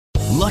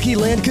Lucky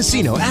Land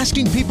Casino,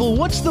 asking people,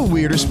 what's the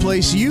weirdest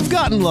place you've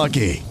gotten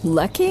lucky?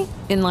 Lucky?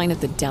 In line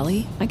at the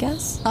deli, I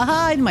guess?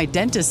 Aha, in my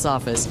dentist's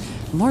office.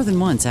 More than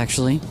once,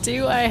 actually.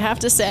 Do I have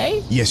to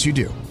say? Yes, you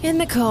do. In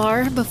the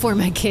car before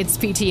my kids'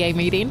 PTA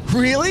meeting.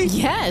 Really?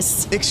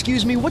 Yes.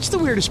 Excuse me, what's the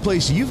weirdest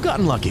place you've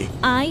gotten lucky?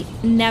 I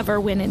never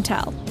win and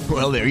tell.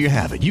 Well, there you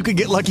have it. You can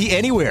get lucky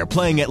anywhere,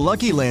 playing at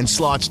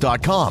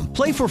LuckyLandSlots.com.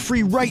 Play for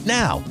free right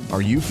now.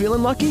 Are you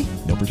feeling lucky?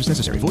 No purchase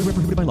necessary. Void where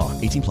prohibited by law.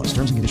 18 plus.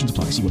 Terms and conditions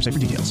apply. See website for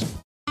details.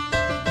 I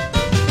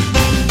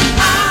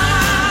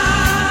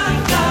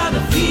got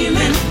a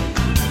feeling,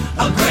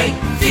 a great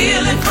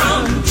feeling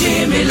from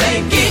Jimmy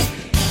Lakey.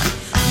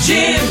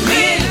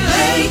 Jimmy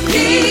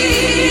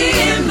Lakey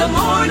in the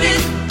morning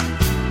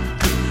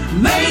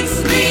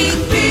makes me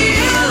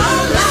feel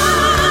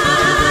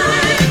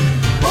alive.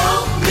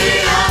 Woke me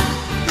up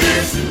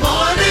this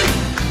morning,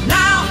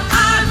 now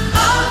I'm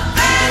up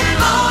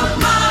and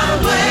on my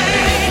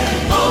way.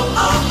 Oh,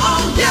 oh,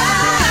 oh,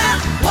 yeah,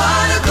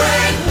 what a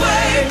great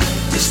way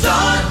to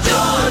start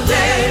your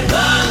day,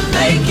 the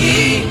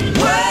Lakey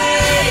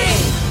way.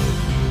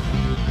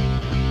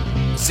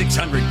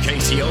 600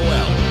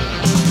 KCOL.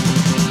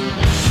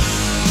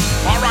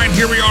 All right,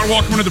 here we are.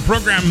 Welcome to the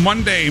program.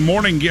 Monday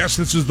morning. Yes,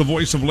 this is the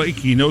voice of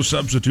Lakey. No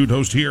substitute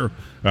host here.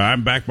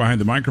 I'm back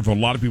behind the microphone.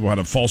 A lot of people had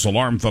a false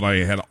alarm, thought I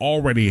had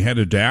already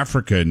headed to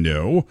Africa.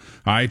 No,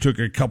 I took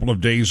a couple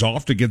of days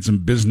off to get some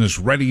business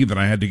ready that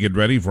I had to get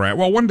ready for.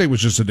 Well, one day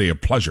was just a day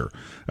of pleasure.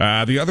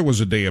 The other was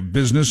a day of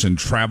business and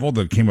travel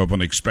that came up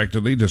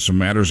unexpectedly to some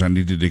matters I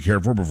needed to care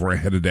for before I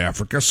headed to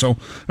Africa. So,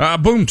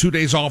 boom, 2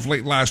 days off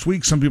late last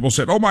week. Some people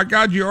said, oh my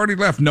God, you already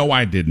left. No,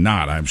 I did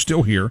not. I'm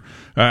still here.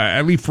 I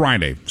leave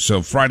Friday.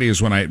 So Friday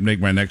is when I make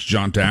my next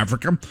jaunt to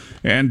Africa.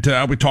 And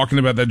I'll be talking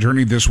about that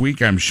journey this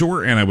week, I'm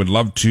sure. And I would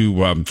love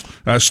to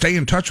stay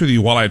in touch with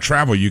you while I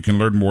travel. You can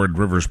learn more at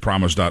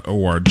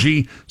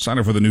riverspromise.org. Sign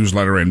up for the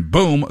newsletter, and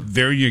boom,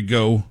 there you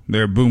go.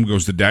 There, boom,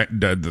 goes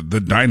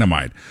the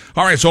dynamite.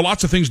 All right, so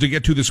lots of things to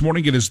get to this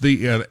morning. It is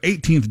the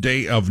 18th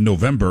day of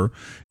November,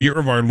 year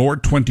of our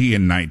Lord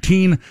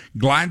 2019.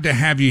 Glad to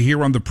have you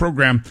here on the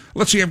program.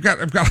 Let's see, I've got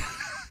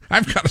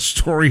a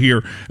story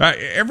here.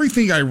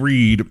 Everything I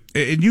read,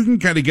 and you can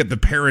kind of get the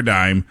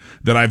paradigm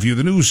that I view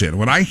the news in.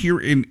 When I hear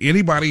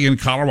anybody in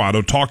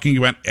Colorado talking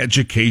about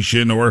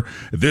education or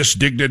this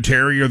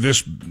dignitary or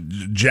this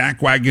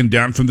jackwagon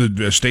down from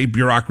the state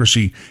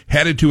bureaucracy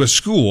headed to a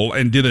school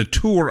and did a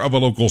tour of a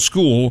local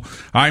school,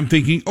 I'm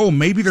thinking, oh,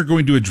 maybe they're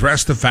going to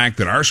address the fact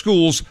that our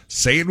schools,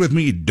 say it with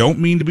me, don't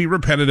mean to be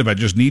repetitive, I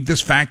just need this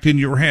fact in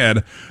your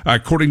head,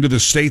 according to the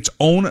state's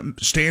own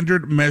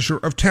standard measure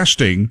of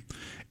testing,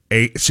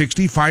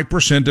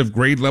 65% of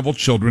grade level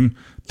children,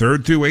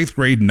 3rd through 8th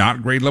grade,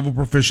 not grade level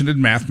proficient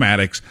in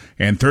mathematics,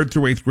 and 3rd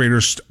through 8th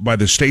graders by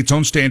the state's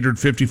own standard,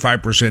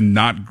 55%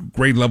 not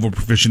grade level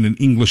proficient in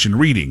English and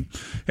reading.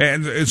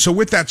 And so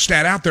with that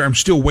stat out there, I'm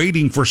still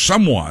waiting for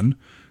someone.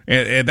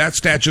 And that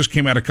stat just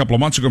came out a couple of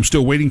months ago. I'm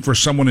still waiting for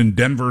someone in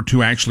Denver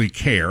to actually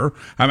care.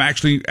 I'm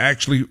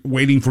actually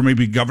waiting for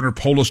maybe Governor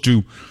Polis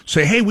to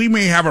say, hey, we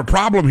may have a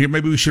problem here.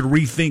 Maybe we should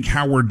rethink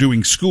how we're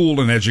doing school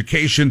and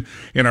education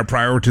in our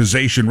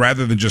prioritization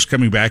rather than just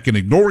coming back and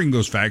ignoring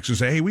those facts and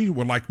say, hey, we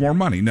would like more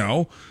money.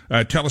 No,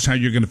 tell us how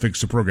you're going to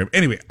fix the program.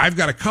 Anyway, I've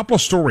got a couple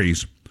of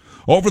stories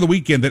over the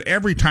weekend that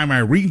every time I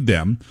read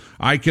them,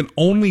 I can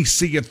only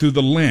see it through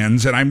the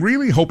lens, and I'm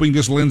really hoping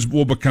this lens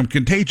will become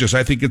contagious.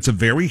 I think it's a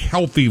very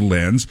healthy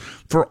lens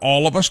for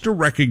all of us to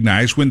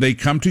recognize when they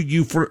come to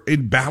you for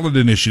ballot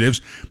initiatives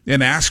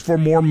and ask for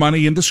more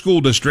money in the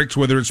school districts,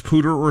 whether it's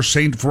Poudre or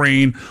St.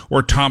 Vrain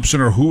or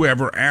Thompson or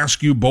whoever,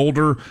 ask you,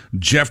 Boulder,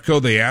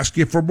 Jeffco, they ask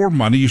you for more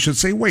money. You should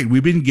say, wait,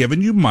 we've been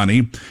giving you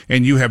money,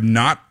 and you have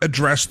not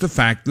addressed the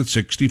fact that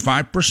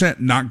 65%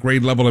 not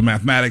grade level in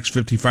mathematics,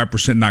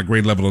 55% not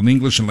grade level in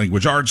English and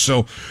language arts.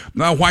 So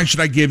now why should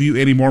I give you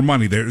any more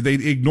money? They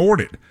ignored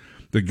it.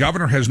 The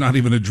governor has not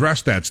even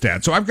addressed that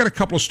stat. So I've got a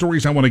couple of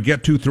stories I want to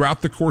get to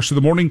throughout the course of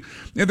the morning.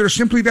 And there's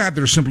simply that.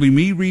 There's simply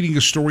me reading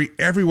a story.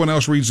 Everyone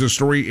else reads the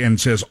story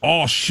and says,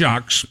 oh,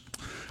 shucks.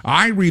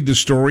 I read the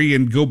story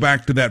and go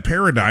back to that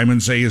paradigm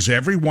and say, is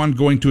everyone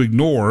going to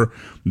ignore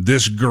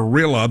this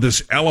gorilla,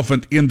 this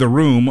elephant in the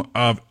room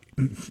of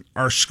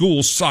our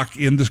schools suck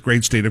in this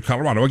great state of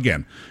Colorado?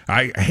 Again,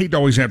 I hate to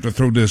always have to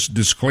throw this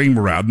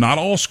disclaimer out. Not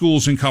all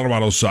schools in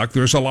Colorado suck.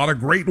 There's a lot of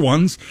great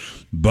ones,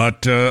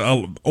 but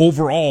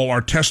overall,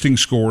 our testing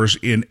scores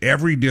in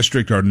every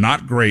district are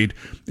not great,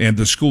 and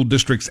the school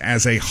districts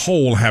as a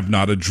whole have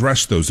not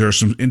addressed those. There are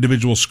some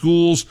individual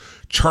schools,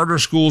 charter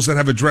schools that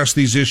have addressed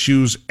these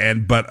issues,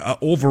 but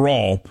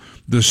overall,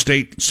 the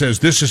state says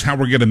this is how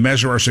we're going to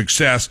measure our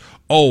success.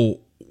 Oh,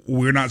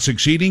 we're not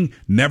succeeding?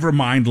 Never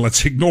mind,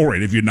 let's ignore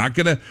it. If you're not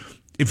going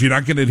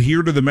to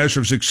adhere to the measure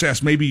of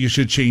success, maybe you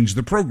should change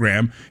the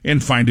program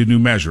and find a new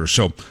measure.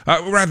 So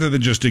rather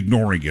than just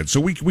ignoring it.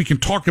 So we can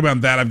talk about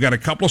that. I've got a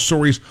couple of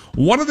stories.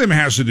 One of them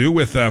has to do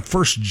with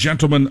First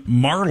Gentleman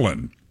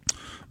Marlin.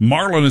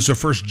 Marlon is the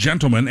first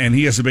gentleman, and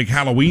he has a big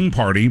Halloween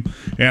party.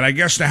 And I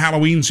guess the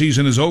Halloween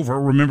season is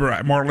over. Remember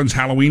Marlon's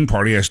Halloween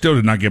party? I still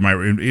did not get my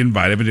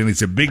invite. Evidently,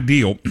 it's a big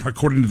deal,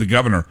 according to the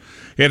governor.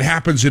 It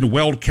happens in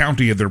Weld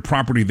County at their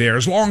property there,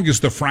 as long as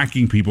the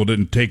fracking people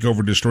didn't take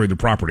over, destroy the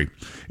property.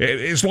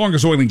 As long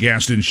as oil and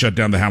gas didn't shut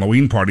down the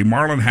Halloween party.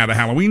 Marlon had a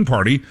Halloween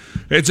party.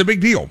 It's a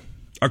big deal,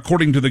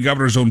 according to the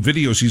governor's own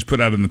videos he's put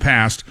out in the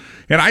past.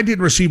 And I did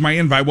receive my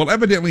invite. Well,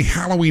 evidently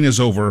Halloween is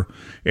over,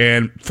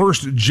 and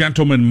First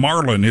Gentleman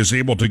Marlon is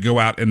able to go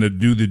out and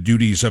do the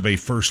duties of a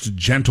first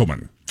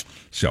gentleman.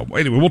 So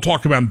anyway, we'll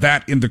talk about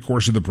that in the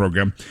course of the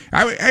program.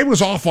 I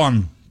was off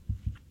on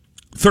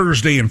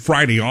Thursday and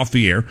Friday off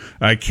the air.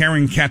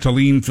 Karen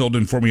Cataline filled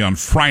in for me on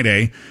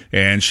Friday,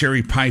 and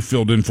Sherry Pie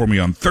filled in for me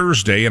on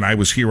Thursday, and I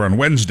was here on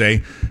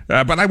Wednesday.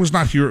 But I was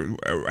not here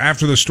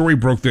after the story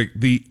broke that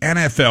the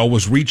NFL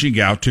was reaching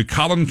out to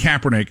Colin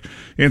Kaepernick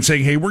and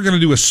saying, hey, we're going to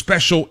do a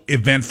special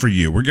event for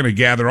you. We're going to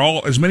gather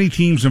as many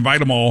teams, invite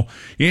them all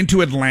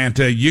into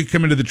Atlanta. You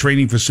come into the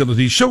training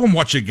facility, show them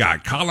what you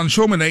got. Colin,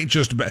 show them it ain't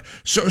just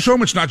show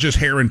them it's not just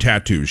hair and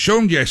tattoos. Show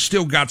them you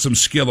still got some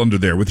skill under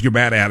there with your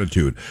bad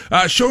attitude.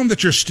 Show them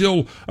that you're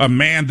still a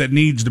man that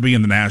needs to be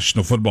in the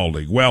National Football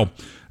League. Well,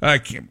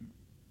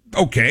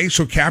 okay,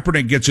 so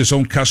Kaepernick gets his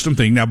own custom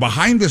thing. Now,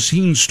 behind the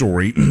scenes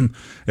story,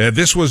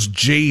 this was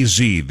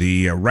Jay-Z,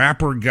 the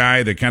rapper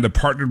guy that kind of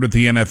partnered with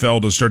the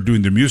NFL to start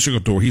doing the musical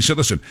tour. He said,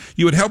 listen,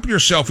 you would help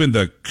yourself in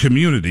the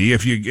community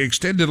if you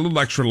extended a little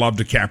extra love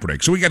to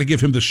Kaepernick. So we got to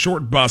give him the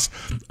short bus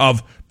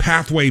of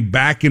pathway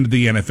back into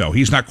the NFL.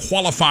 He's not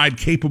qualified,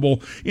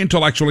 capable,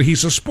 intellectually.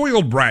 He's a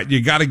spoiled brat.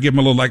 You got to give him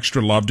a little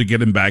extra love to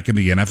get him back in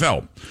the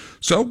NFL.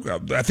 So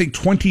I think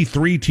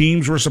 23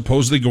 teams were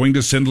supposedly going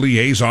to send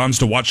liaisons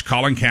to watch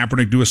Colin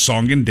Kaepernick do a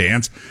song and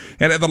dance.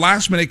 And at the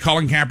last minute,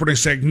 Colin Kaepernick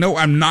said, no,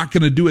 I'm not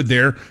going to do it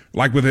there.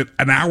 Like with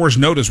an hour's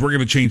notice, we're going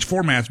to change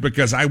formats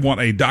because I want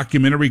a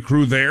documentary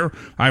crew there.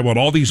 I want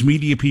all these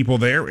media people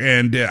there,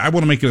 and I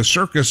want to make it a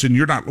circus, and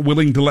you're not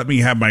willing to let me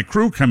have my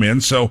crew come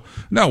in. So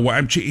no,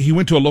 he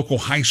went to a local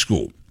high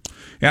school.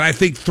 And I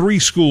think three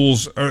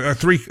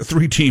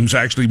teams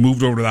actually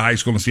moved over to the high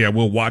school and said, yeah,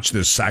 we'll watch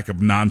this sack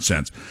of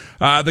nonsense.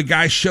 The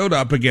guy showed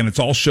up. Again, it's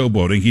all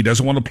showboating. He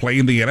doesn't want to play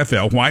in the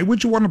NFL. Why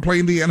would you want to play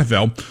in the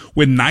NFL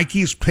when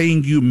Nike's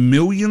paying you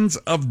millions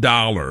of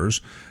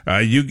dollars?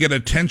 You get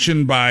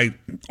attention by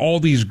all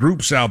these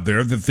groups out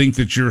there that think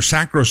that you're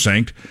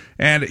sacrosanct,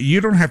 and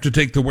you don't have to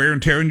take the wear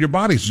and tear in your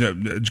bodies.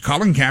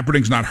 Colin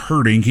Kaepernick's not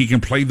hurting. He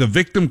can play the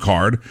victim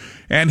card,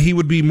 and he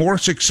would be more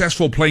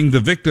successful playing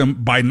the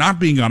victim by not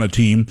being on a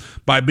team,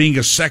 by being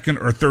a second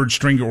or third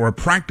stringer or a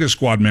practice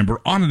squad member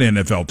on an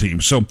NFL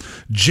team. So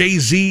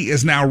Jay-Z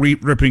is now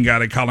ripping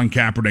out at Colin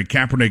Kaepernick.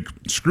 Kaepernick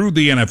screwed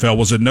the NFL,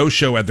 was a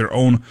no-show at their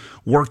own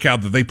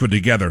workout that they put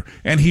together,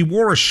 and he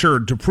wore a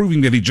shirt to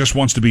proving that he just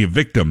wants to be a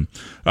victim.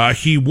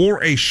 He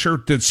wore a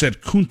shirt that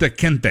said Kunta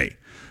Kinte,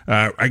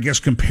 I guess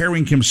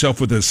comparing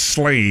himself with a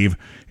slave,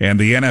 and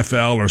the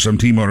NFL or some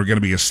team owner going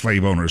to be a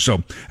slave owner. So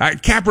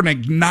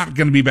Kaepernick not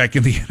going to be back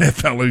in the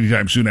NFL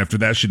anytime soon after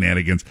that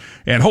shenanigans.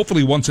 And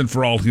hopefully once and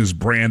for all his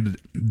brand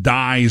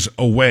dies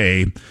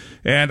away.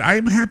 And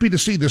I'm happy to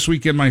see this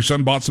weekend my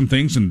son bought some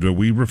things, and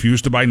we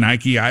refused to buy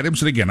Nike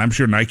items. And again, I'm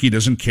sure Nike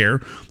doesn't care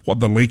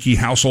what the Lakey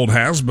household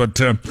has, but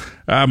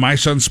my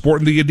son's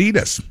sporting the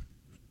Adidas.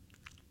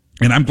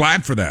 And I'm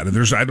glad for that.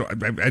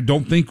 And I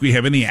don't think we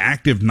have any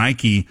active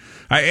Nike.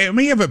 I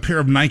may have a pair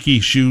of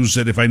Nike shoes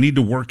that if I need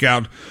to work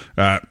out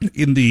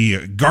in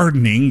the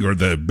gardening or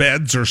the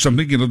beds or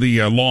something,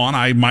 the lawn,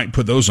 I might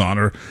put those on.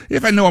 Or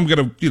if I know I'm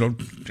going to,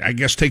 I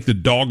guess take the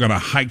dog on a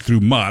hike through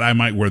mud, I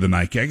might wear the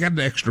Nike. I got an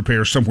extra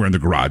pair somewhere in the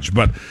garage.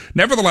 But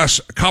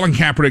nevertheless, Colin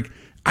Kaepernick,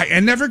 I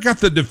never got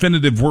the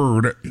definitive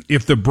word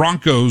if the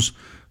Broncos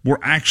were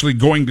actually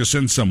going to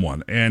send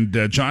someone. And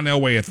John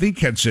Elway, I think,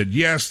 had said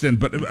yes,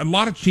 but a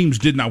lot of teams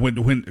did not. When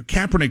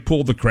Kaepernick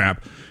pulled the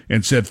crap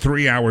and said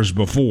 3 hours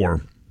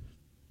before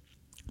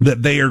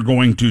that they are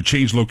going to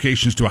change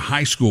locations to a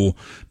high school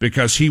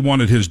because he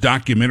wanted his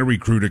documentary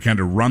crew to kind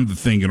of run the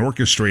thing and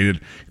orchestrate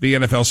it. The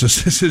NFL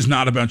says this is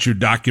not about your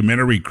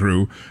documentary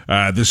crew.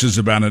 This is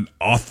about an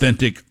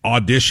authentic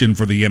audition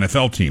for the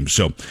NFL team.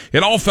 So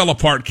it all fell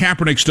apart.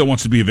 Kaepernick still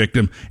wants to be a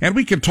victim, and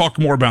we can talk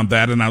more about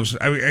that. And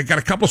I got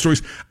a couple of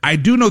stories. I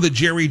do know that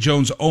Jerry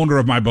Jones, owner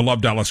of my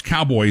beloved Dallas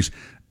Cowboys,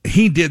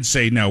 he did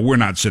say, no, we're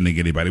not sending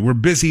anybody. We're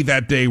busy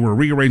that day. We're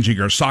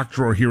rearranging our sock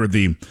drawer here at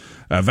the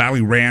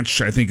Valley Ranch,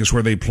 I think is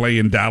where they play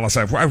in Dallas,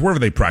 wherever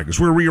they practice.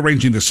 We're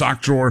rearranging the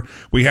sock drawer.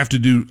 We have to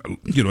do,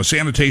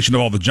 sanitation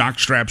of all the jock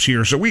straps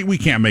here. So we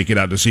can't make it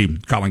out to see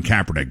Colin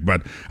Kaepernick.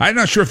 But I'm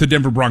not sure if the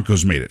Denver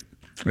Broncos made it.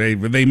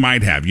 They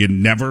might have. You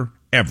never,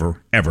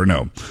 ever, ever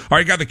know. All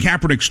right, got the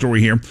Kaepernick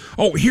story here.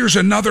 Oh, here's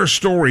another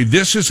story.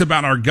 This is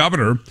about our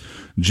governor,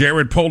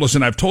 Jared Polis,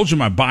 and I've told you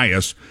my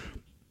bias.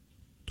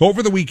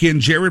 Over the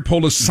weekend, Jared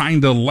Polis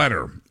signed a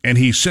letter, and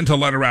he sent a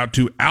letter out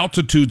to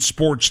Altitude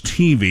Sports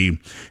TV,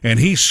 and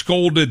he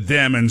scolded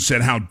them and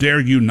said, how dare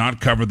you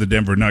not cover the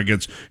Denver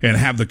Nuggets and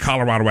have the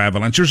Colorado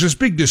Avalanche. There's this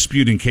big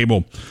dispute in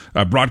cable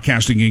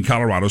broadcasting in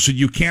Colorado, so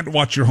you can't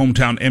watch your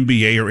hometown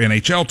NBA or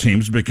NHL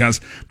teams because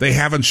they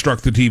haven't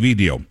struck the TV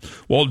deal.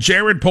 Well,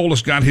 Jared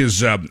Polis got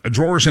his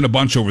drawers in a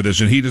bunch over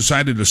this, and he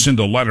decided to send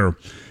a letter.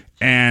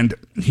 And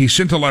he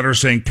sent a letter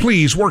saying,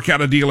 please work out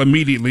a deal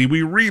immediately.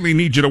 We really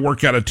need you to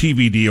work out a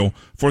TV deal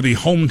for the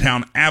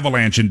hometown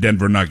Avalanche and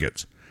Denver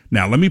Nuggets.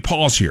 Now, let me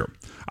pause here.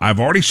 I've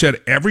already said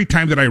every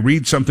time that I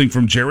read something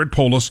from Jared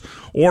Polis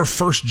or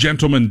First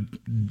Gentleman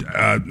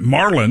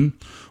Marlin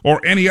or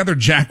any other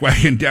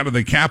jackwagon down to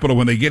the Capitol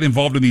when they get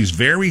involved in these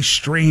very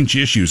strange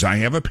issues, I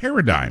have a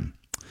paradigm.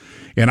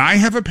 And I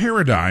have a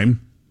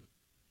paradigm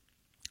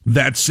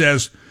that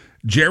says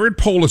Jared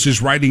Polis is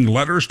writing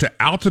letters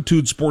to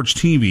Altitude Sports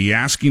TV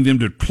asking them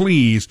to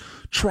please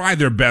try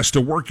their best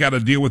to work out a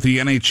deal with the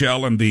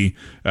NHL and the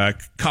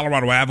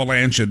Colorado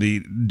Avalanche and the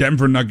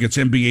Denver Nuggets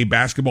NBA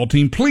basketball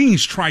team.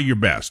 Please try your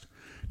best.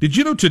 Did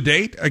you know to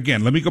date,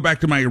 again, let me go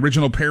back to my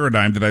original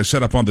paradigm that I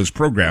set up on this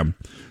program.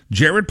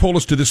 Jared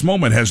Polis to this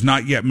moment has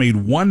not yet made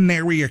one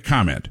nary a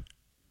comment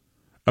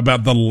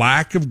about the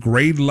lack of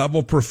grade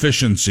level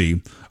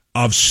proficiency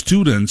of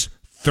students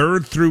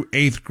 3rd through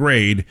 8th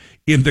grade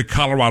in the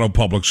Colorado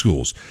public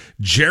schools.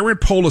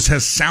 Jared Polis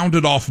has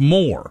sounded off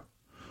more.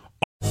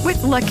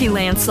 With Lucky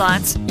Land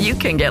Slots, you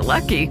can get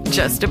lucky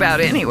just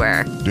about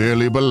anywhere.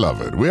 Dearly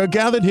beloved, we are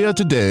gathered here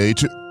today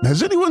to...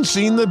 Has anyone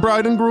seen the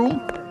bride and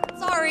groom?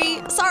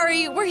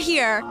 Sorry, we're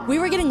here. We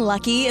were getting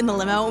lucky in the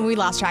limo and we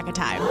lost track of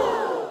time.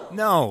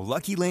 No,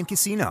 Lucky Land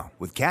Casino,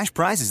 with cash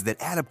prizes that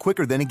add up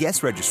quicker than a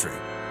guest registry.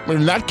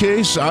 In that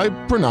case, I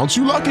pronounce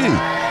you lucky.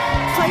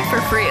 Play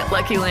for free at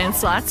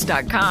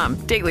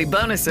LuckyLandSlots.com. Daily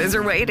bonuses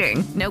are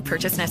waiting. No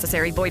purchase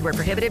necessary. Void where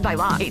prohibited by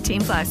law.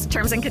 18+.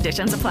 Terms and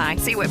conditions apply.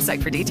 See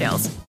website for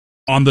details.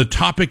 On the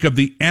topic of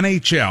the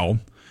NHL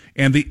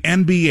and the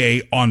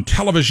NBA on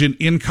television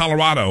in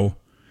Colorado,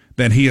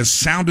 then he has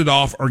sounded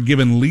off or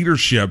given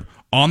leadership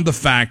on the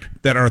fact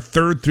that our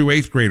 3rd through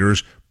 8th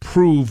graders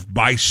prove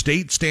by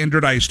state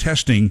standardized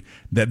testing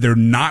that they're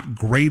not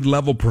grade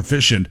level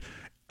proficient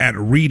at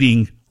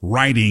reading,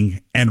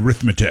 writing, and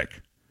arithmetic.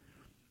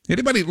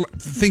 Anybody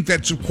think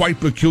that's quite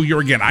peculiar?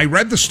 Again, I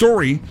read the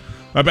story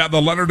about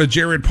the letter to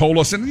Jared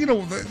Polis and, you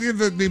know,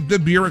 the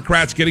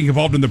bureaucrats getting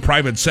involved in the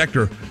private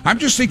sector. I'm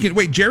just thinking,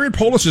 wait, Jared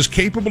Polis is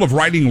capable of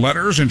writing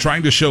letters and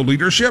trying to show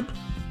leadership?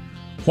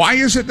 Why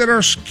is it that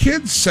our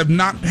kids have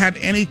not had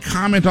any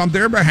comment on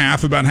their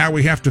behalf about how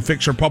we have to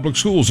fix our public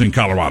schools in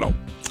Colorado?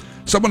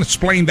 Someone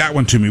explain that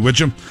one to me, would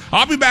you?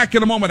 I'll be back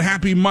in a moment.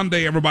 Happy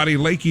Monday, everybody.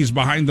 Lakey's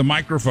behind the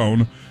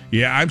microphone.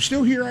 Yeah, I'm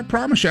still here. I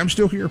promise you, I'm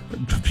still here.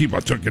 People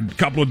took a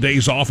couple of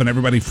days off and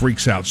everybody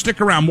freaks out.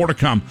 Stick around. More to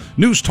come.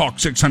 News Talk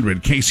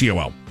 600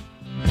 KCOL.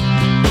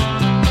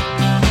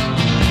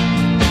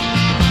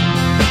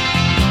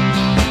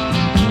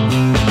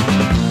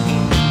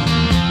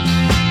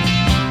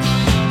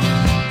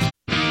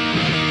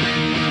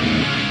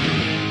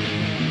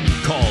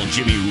 Call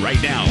Jimmy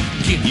right now.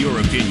 Give your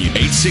opinion.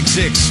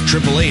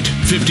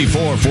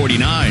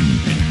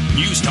 866-888-5449.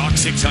 News Talk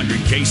 600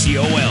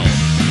 KCOL.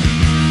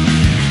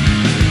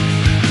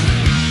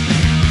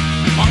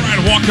 All right,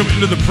 welcome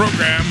into the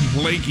program.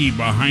 Lakey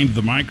behind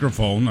the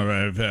microphone.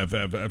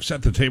 I've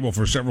set the table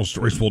for several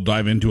stories we'll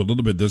dive into a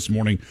little bit this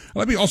morning.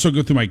 Let me also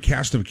go through my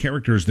cast of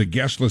characters, the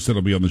guest list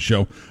that'll be on the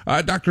show.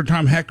 Dr.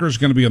 Tom Hecker is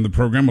going to be on the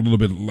program a little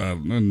bit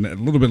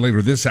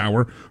later this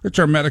hour. It's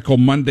our Medical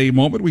Monday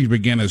moment. We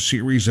began a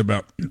series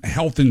about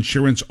health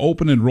insurance,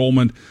 open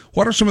enrollment.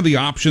 What are some of the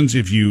options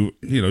if you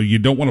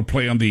don't want to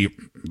play on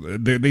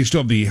they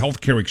still have the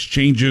healthcare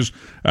exchanges,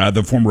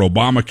 the former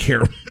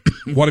Obamacare.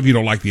 What if you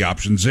don't like the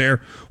options there?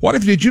 What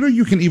if, did you know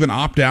you can even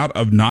opt out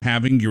of not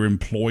having your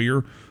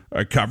employer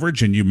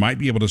coverage, and you might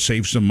be able to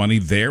save some money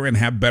there and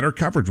have better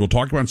coverage? We'll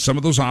talk about some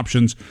of those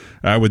options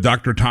with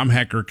Dr. Tom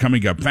Hecker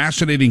coming up.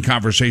 Fascinating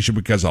conversation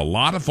because a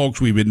lot of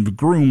folks, we've been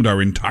groomed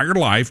our entire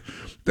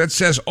life that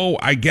says, oh,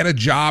 I get a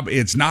job,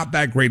 it's not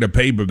that great a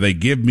pay, but they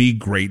give me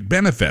great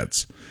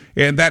benefits.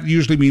 And that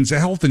usually means a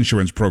health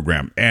insurance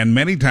program. And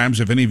many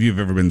times, if any of you have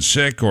ever been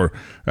sick or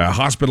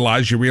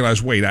hospitalized, you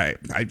realize, wait, I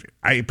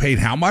paid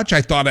how much?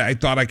 I thought I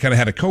kind of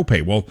had a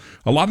copay. Well,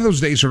 a lot of those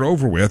days are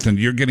over with, and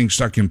you're getting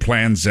stuck in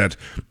plans that,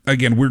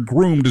 again, we're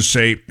groomed to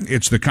say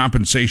it's the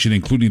compensation,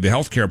 including the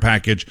healthcare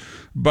package.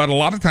 But a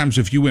lot of times,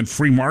 if you went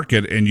free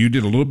market and you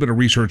did a little bit of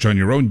research on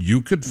your own,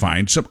 you could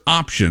find some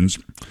options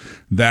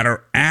that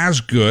are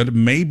as good,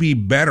 maybe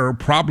better,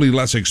 probably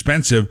less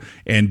expensive,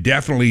 and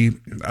definitely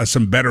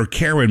some better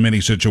care in many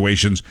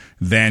situations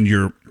than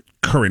your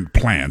current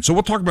plan. So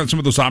we'll talk about some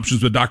of those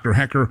options with Dr.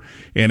 Hecker,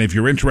 and if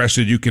you're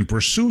interested, you can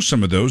pursue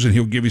some of those, and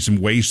he'll give you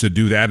some ways to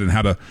do that and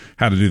how to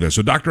do that.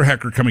 So Dr.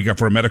 Hecker coming up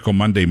for a Medical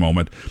Monday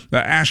moment.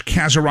 Ash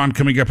Kazaran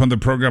coming up on the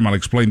program. I'll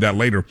explain that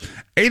later.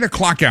 8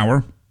 o'clock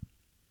hour.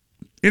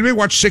 Anybody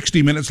watch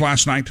 60 Minutes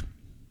last night?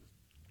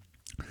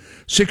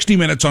 60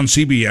 Minutes on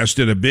CBS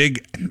did a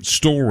big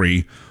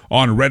story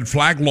on red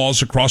flag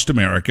laws across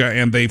America,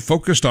 and they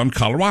focused on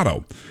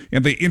Colorado.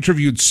 And they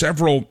interviewed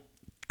several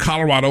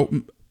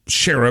Colorado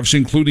sheriffs,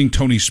 including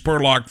Tony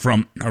Spurlock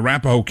from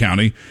Arapahoe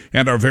County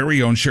and our very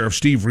own Sheriff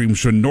Steve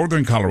Reams from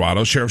Northern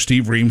Colorado. Sheriff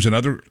Steve Reams and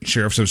other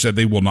sheriffs have said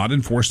they will not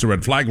enforce the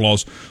red flag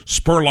laws.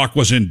 Spurlock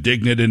was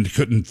indignant and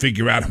couldn't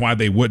figure out why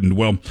they wouldn't.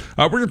 Well,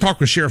 we're going to talk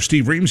with Sheriff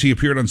Steve Reams. He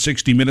appeared on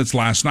 60 Minutes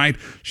last night.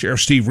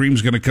 Sheriff Steve Reams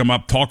is going to come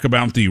up, talk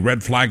about the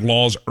red flag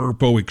laws,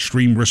 ERPO,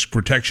 extreme risk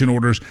protection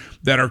orders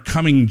that are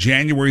coming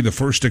January the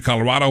 1st to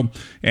Colorado,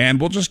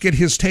 and we'll just get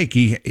his take.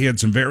 He had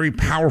some very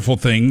powerful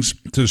things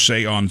to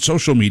say on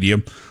social media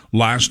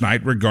last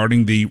night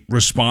regarding the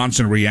response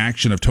and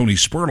reaction of Tony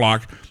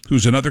Spurlock,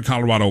 who's another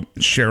Colorado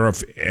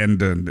sheriff,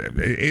 and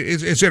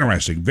it's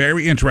interesting,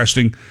 very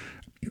interesting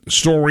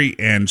story.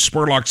 And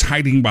Spurlock's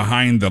hiding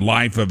behind the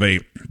life of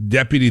a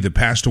deputy that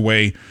passed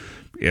away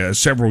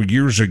several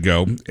years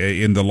ago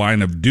in the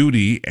line of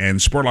duty, and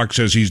Spurlock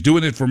says he's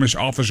doing it for Miss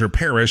Officer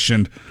Parrish,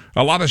 and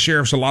a lot of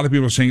sheriffs, a lot of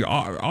people are saying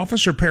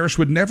Officer Parrish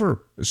would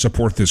never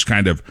support this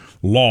kind of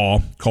law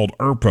called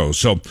ERPO.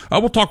 So I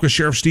will talk with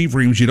Sheriff Steve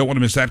Reams. You don't want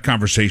to miss that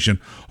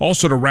conversation.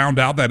 Also, to round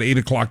out that 8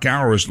 o'clock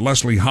hour is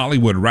Leslie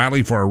Hollywood,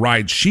 Rally for a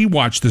Ride. She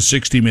watched the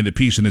 60-minute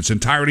piece in its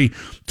entirety,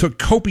 took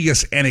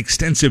copious and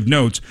extensive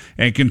notes,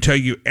 and can tell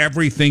you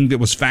everything that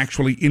was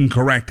factually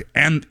incorrect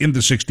and in the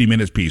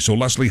 60-minute piece. So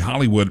Leslie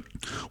Hollywood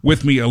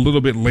with me a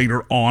little bit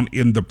later on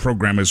in the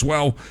program as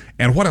well.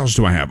 And what else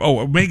do I have?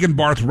 Oh, Megan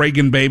Barth,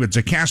 Reagan Babe. It's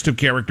a cast of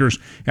characters,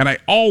 and I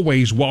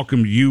always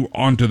welcome you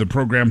onto the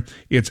program.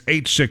 It's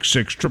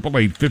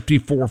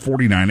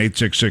 866-888-5449,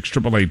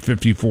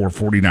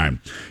 866-888-5449.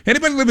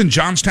 Anybody live in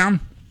Johnstown?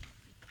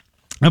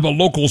 I have a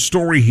local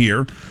story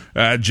here.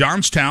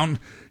 Johnstown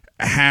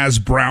has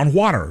brown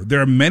water.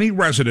 There are many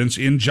residents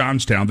in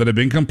Johnstown that have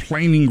been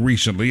complaining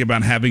recently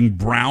about having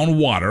brown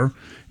water,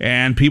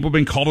 and people have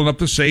been calling up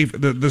the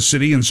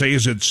city and say,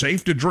 is it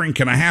safe to drink?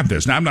 Can I have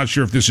this? Now, I'm not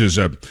sure if this is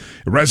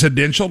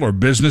residential or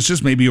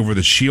businesses, maybe over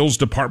the Shields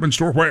department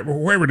store,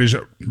 wherever it is.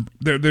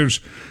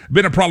 There's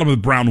been a problem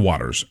with brown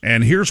waters.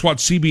 And here's what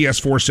CBS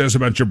 4 says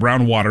about your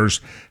brown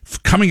waters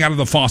coming out of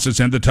the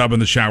faucets and the tub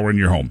and the shower in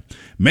your home.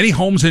 Many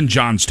homes in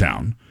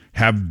Johnstown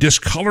have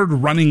discolored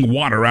running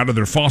water out of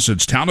their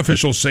faucets. Town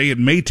officials say it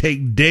may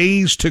take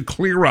days to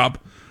clear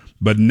up,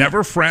 but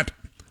never fret.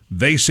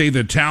 They say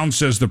the town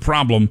says the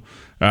problem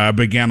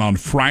began on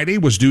Friday,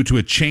 was due to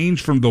a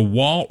change from the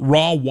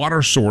raw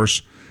water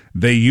source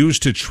they use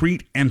to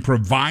treat and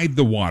provide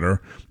the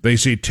water. They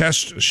say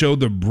tests show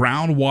the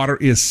brown water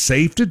is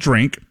safe to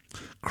drink.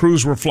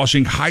 Crews were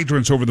flushing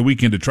hydrants over the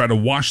weekend to try to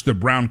wash the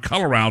brown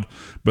color out,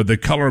 but the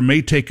color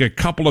may take a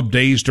couple of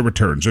days to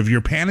return. So if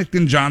you're panicked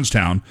in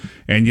Johnstown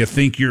and you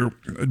think your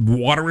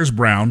water is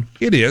brown,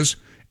 it is,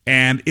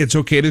 and it's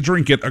okay to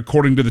drink it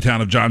according to the town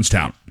of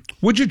Johnstown.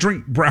 Would you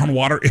drink brown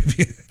water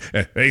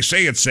if they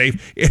say it's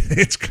safe?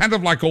 It's kind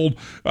of like old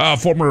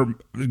former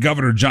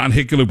Governor John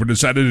Hickenlooper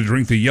decided to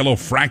drink the yellow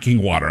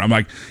fracking water. I'm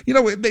like,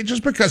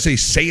 just because they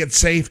say it's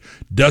safe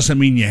doesn't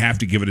mean you have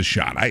to give it a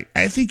shot. I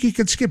think you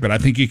could skip it. I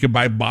think you could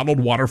buy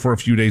bottled water for a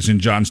few days in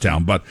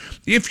Johnstown. But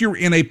if you're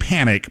in a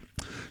panic,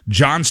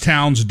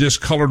 Johnstown's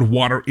discolored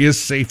water is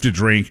safe to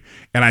drink,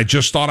 and I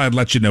just thought I'd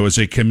let you know as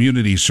a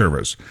community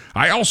service.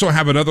 I also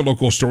have another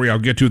local story I'll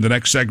get to in the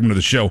next segment of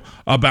the show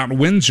about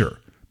Windsor.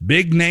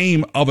 Big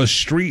name of a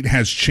street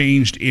has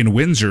changed in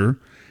Windsor,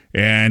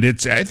 and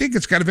I think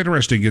it's kind of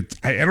interesting.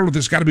 I don't know if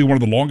this got to be one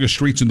of the longest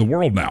streets in the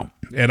world now,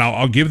 and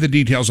I'll give the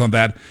details on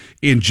that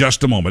in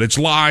just a moment. It's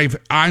live.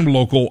 I'm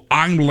local.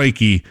 I'm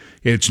Lakey.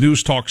 It's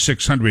News Talk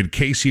 600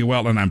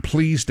 KCOL, and I'm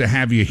pleased to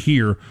have you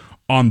here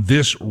on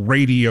this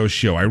radio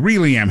show. I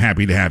really am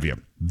happy to have you.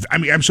 I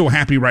mean, I'm so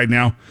happy right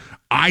now.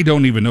 I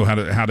don't even know how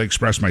to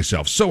express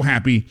myself. So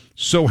happy,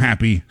 so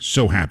happy,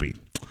 so happy.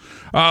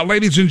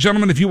 Ladies and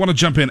gentlemen, if you want to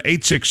jump in,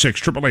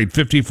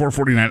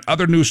 866-888-5449.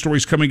 Other news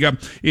stories coming up.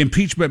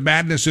 Impeachment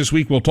madness this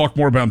week. We'll talk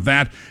more about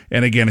that.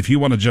 And again, if you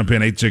want to jump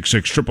in,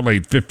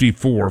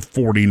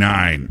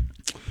 866-888-5449.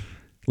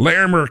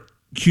 Larimer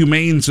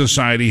Humane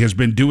Society has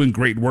been doing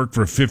great work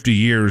for 50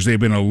 years. They've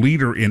been a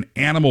leader in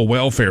animal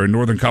welfare in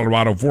northern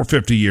Colorado for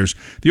 50 years.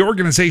 The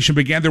organization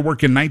began their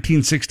work in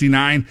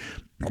 1969.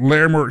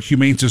 Larimer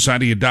Humane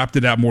Society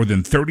adopted out more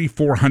than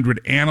 3,400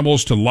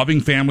 animals to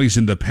loving families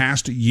in the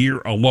past year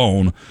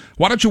alone.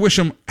 Why don't you wish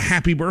them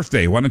happy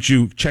birthday? Why don't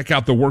you check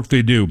out the work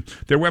they do?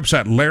 Their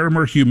website,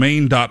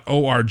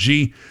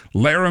 larimerhumane.org,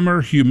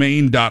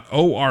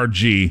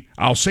 larimerhumane.org.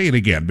 I'll say it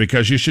again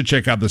because you should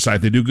check out the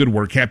site. They do good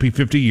work. Happy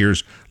 50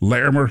 years,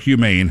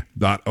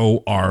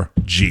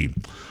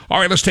 larimerhumane.org. All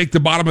right, let's take the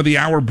bottom of the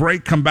hour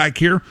break. Come back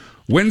here.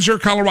 Windsor,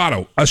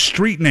 Colorado, a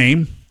street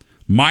name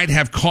might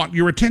have caught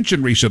your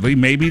attention recently,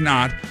 maybe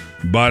not,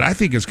 but I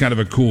think it's kind of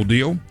a cool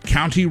deal.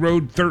 County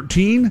Road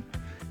 13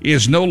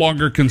 is no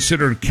longer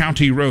considered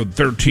County Road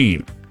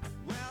 13.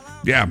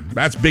 Yeah,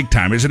 that's big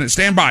time, isn't it?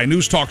 Stand by.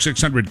 News Talk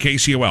 600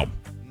 KCOL.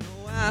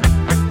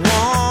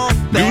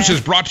 News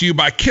is brought to you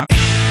by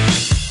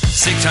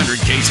 600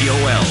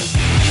 KCOL.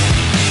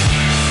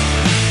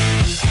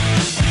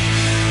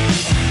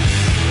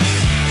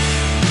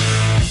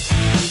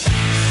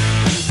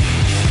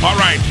 All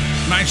right.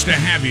 Nice to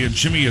have you.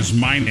 Jimmy is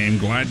my name.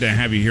 Glad to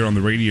have you here on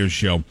the radio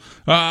show.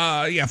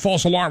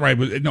 False alarm. Right?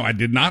 No, I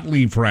did not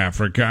leave for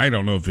Africa. I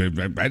don't know if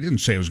I didn't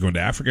say I was going to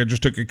Africa. I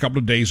just took a couple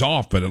of days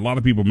off. But a lot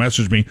of people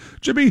messaged me,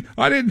 Jimmy,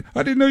 I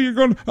didn't know you're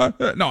going.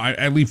 No,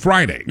 I leave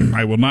Friday.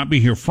 I will not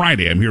be here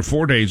Friday. I'm here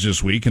 4 days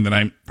this week, and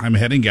then I'm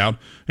heading out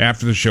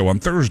after the show on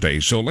Thursday.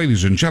 So,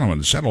 ladies and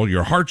gentlemen, settle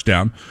your hearts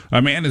down.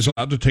 A man is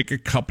allowed to take a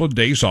couple of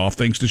days off.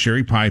 Thanks to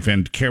Sherry Pife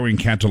and Karen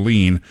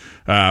Cataline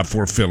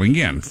for filling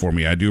in for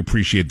me. I do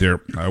appreciate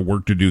their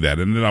work to do that.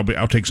 And then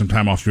I'll take some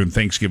time off during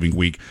Thanksgiving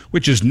week,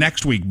 which is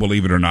next week,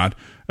 believe it or not,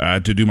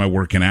 to do my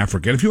work in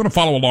Africa. And if you want to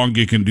follow along,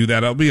 you can do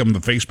that. I'll be on the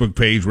Facebook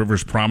page.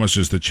 Rivers Promise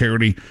is the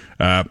charity.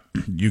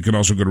 You can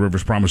also go to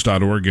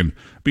riverspromise.org and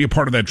be a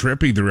part of that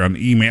trip, either on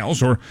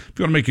emails or if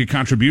you want to make a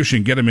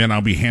contribution, get them in.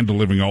 I'll be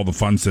hand-delivering all the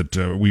funds that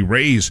we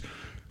raise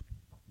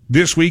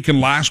this week and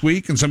last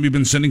week, and some of you have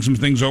been sending some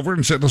things over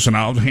and said, listen,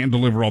 I'll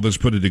hand-deliver all this,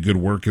 put it to good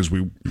work as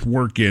we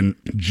work in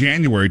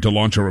January to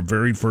launch our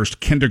very first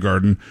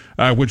kindergarten,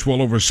 which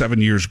will over 7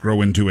 years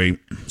grow into a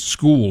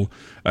school,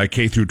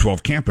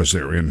 K-12 campus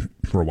there in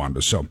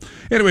Rwanda. So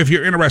anyway, if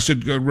you're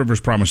interested, go to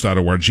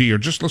riverspromise.org or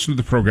just listen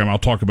to the program. I'll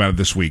talk about it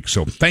this week.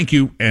 So thank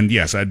you. And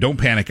yes, don't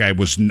panic. I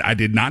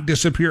did not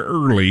disappear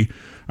early.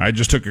 I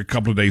just took a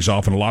couple of days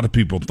off, and a lot of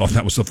people thought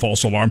that was a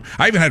false alarm.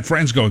 I even had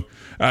friends going,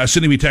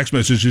 sending me text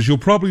messages, you'll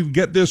probably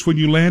get this when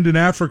you land in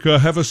Africa.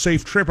 Have a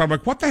safe trip. I'm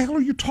like, what the hell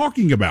are you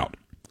talking about?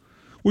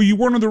 Well, you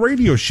weren't on the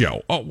radio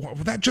show. Oh, well,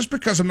 that just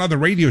because I'm not on the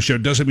radio show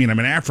doesn't mean I'm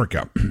in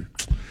Africa.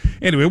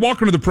 Anyway,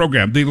 welcome to the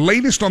program. The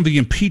latest on the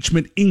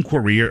impeachment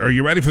inquiry. Are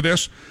you ready for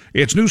this?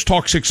 It's News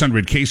Talk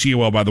 600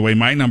 KCOL, by the way.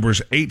 My number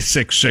is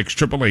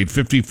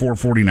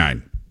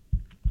 866-888-5449.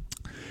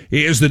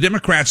 Is the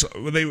Democrats,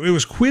 it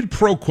was quid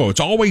pro quo. It's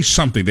always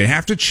something. They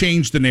have to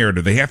change the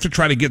narrative. They have to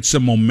try to get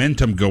some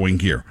momentum going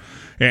here.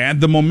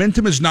 And the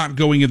momentum is not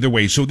going either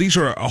way. So these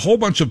are a whole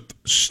bunch of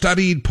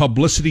studied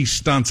publicity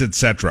stunts,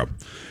 etc.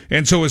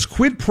 And so it's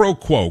quid pro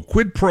quo,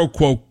 quid pro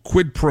quo,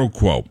 quid pro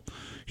quo.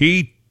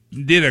 He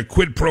did a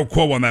quid pro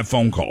quo on that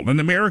phone call. And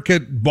America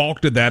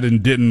balked at that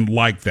and didn't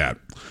like that.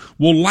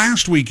 Well,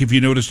 last week, if you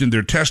noticed in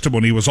their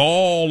testimony, it was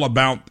all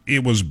about,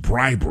 it was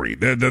bribery.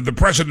 The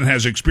president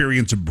has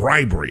experienced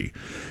bribery.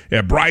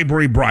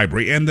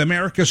 Bribery. And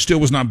America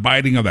still was not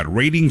biting on that.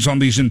 Ratings on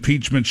these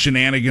impeachment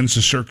shenanigans,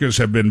 the circus,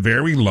 have been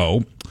very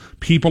low.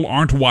 People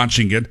aren't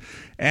watching it.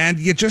 And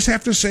you just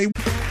have to say.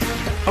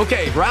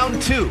 Okay, round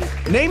two.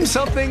 Name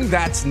something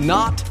that's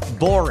not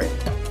boring.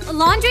 A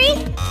laundry?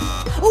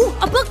 Ooh,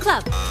 a book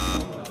club.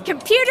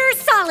 Computer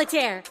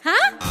solitaire,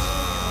 huh?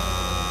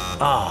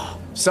 Ah.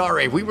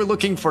 Sorry, we were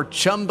looking for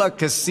Chumba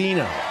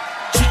Casino.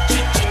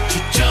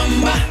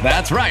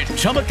 That's right.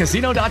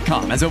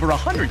 ChumbaCasino.com has over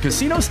 100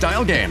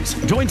 casino-style games.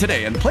 Join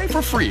today and play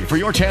for free for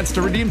your chance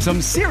to redeem some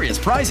serious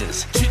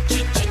prizes.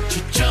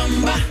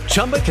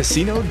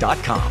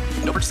 ChumbaCasino.com.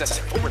 No purchase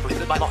necessary. Void where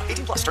prohibited by law.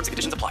 18+ terms and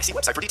conditions apply. See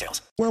website for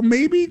details. Well,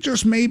 maybe,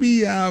 just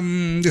maybe,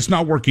 it's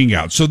not working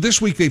out. So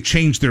this week they've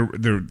changed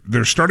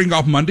they're starting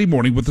off Monday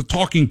morning with the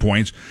talking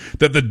points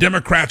that the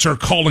Democrats are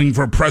calling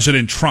for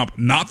President Trump,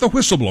 not the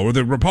whistleblower.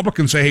 The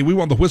Republicans say, hey, we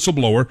want the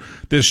whistleblower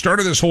that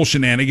started this whole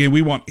shenanigan.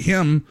 We want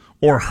him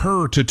or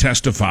her to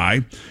testify.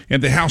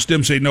 And the House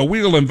Dems say, no,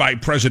 we'll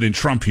invite President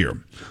Trump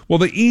here. Well,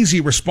 the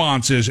easy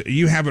response is,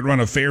 you haven't run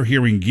a fair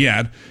hearing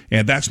yet,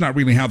 and that's not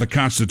really how the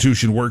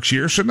Constitution works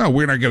here. So no,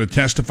 we're not going to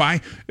testify.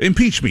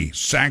 Impeach me.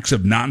 Sacks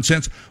of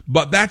nonsense.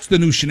 But that's the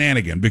new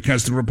shenanigan,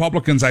 because the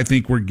Republicans, I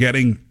think, were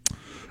getting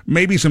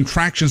maybe some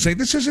traction saying,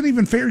 this isn't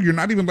even fair. You're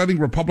not even letting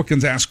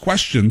Republicans ask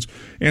questions.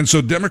 And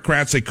so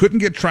Democrats, they couldn't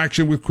get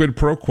traction with quid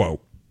pro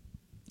quo.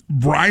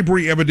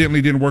 Bribery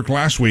evidently didn't work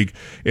last week.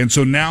 And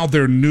so now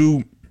their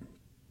new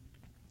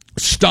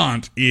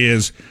stunt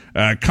is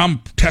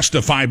come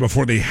testify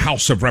before the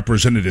House of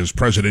Representatives,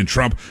 President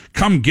Trump.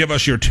 Come give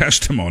us your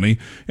testimony.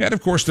 And,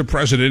 of course, the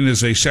president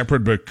is a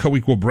separate but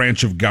co-equal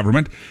branch of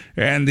government.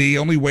 And the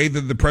only way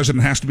that the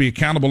president has to be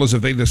accountable is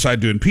if they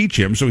decide to impeach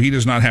him, so he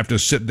does not have to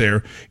sit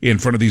there in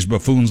front of these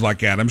buffoons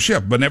like Adam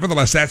Schiff. But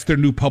nevertheless, that's their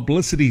new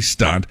publicity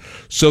stunt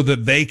so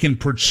that they can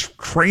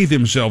portray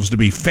themselves to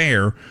be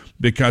fair,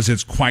 because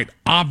it's quite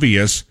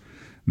obvious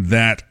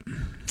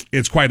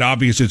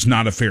it's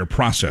not a fair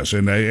process.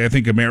 And I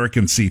think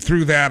Americans see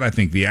through that. I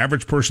think the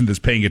average person that's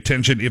paying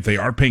attention, if they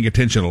are paying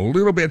attention a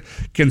little bit,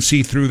 can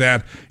see through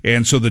that.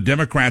 And so the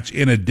Democrats,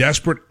 in a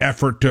desperate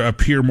effort to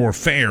appear more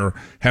fair,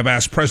 have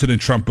asked President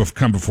Trump to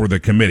come before the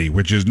committee,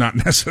 which is not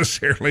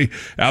necessarily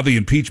how the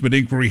impeachment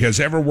inquiry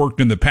has ever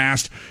worked in the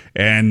past.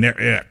 And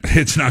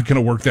it's not going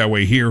to work that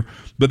way here.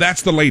 But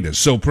that's the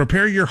latest. So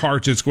prepare your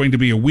hearts. It's going to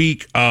be a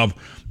week of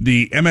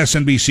the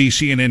MSNBC,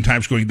 CNN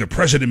Times going, the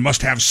president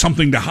must have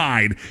something to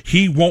hide.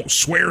 He won't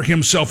swear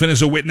himself in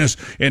as a witness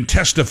and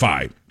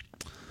testify.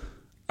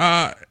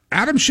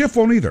 Adam Schiff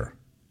won't either.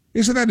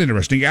 Isn't that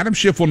interesting? Adam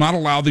Schiff will not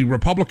allow the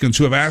Republicans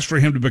who have asked for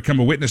him to become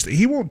a witness.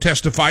 He won't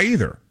testify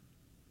either.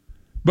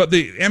 But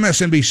the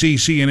MSNBC,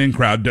 CNN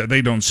crowd,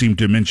 they don't seem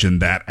to mention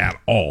that at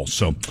all.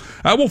 So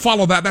we'll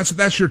follow that.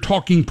 That's your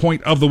talking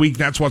point of the week.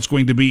 That's what's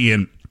going to be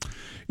in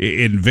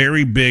in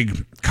very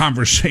big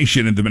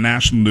conversation in the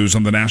national news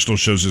on the national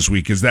shows this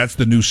week, is that's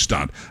the new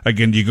stunt.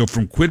 Again, you go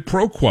from quid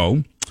pro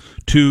quo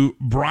to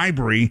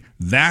bribery.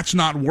 That's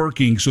not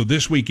working. So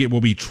this week it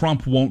will be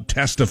Trump won't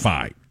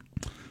testify.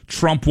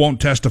 Trump won't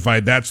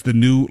testify. That's the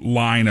new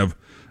line of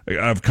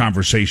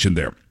conversation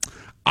there.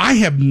 I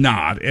have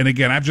not, and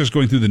again, I'm just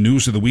going through the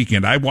news of the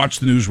weekend. I watch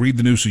the news, read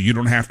the news, so you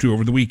don't have to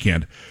over the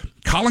weekend.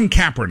 Colin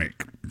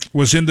Kaepernick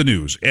was in the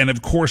news, and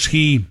of course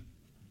he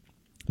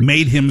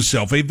made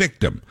himself a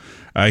victim.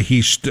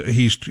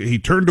 He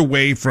turned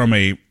away from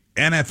a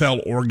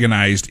NFL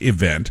organized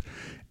event,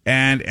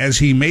 and as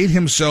he made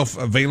himself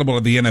available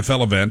at the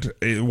NFL event,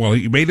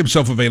 he made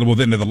himself available.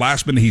 Then at the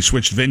last minute, he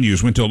switched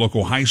venues, went to a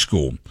local high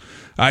school.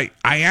 I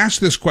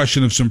asked this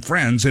question of some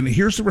friends, and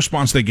here's the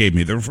response they gave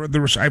me.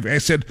 I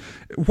said,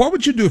 what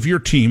would you do if your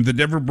team, the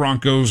Denver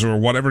Broncos or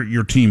whatever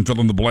your team,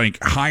 fill in the blank,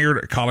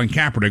 hired Colin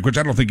Kaepernick, which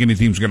I don't think any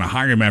team's going to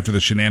hire him after the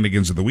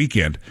shenanigans of the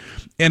weekend.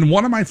 And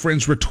one of my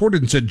friends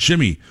retorted and said,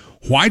 Jimmy,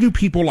 why do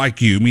people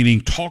like you, meaning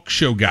talk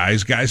show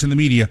guys in the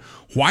media,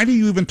 why do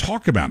you even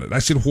talk about it? I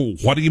said, well,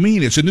 what do you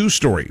mean? It's a news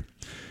story.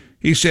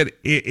 He said,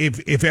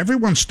 if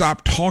everyone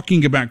stopped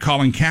talking about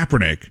Colin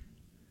Kaepernick,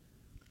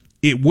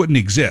 it wouldn't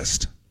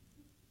exist.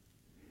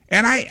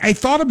 And I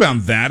thought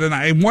about that, and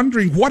I'm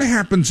wondering what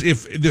happens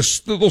if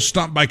this little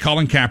stunt by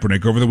Colin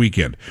Kaepernick over the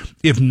weekend,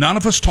 if none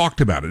of us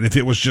talked about it, if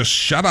it was just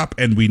shut up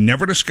and we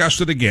never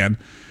discussed it again,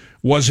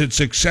 was it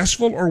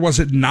successful or was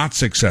it not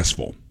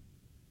successful?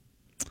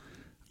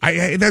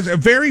 That's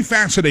very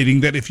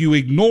fascinating that if you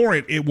ignore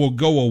it, it will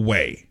go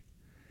away.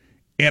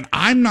 And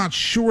I'm not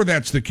sure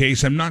that's the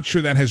case. I'm not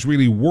sure that has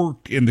really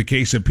worked in the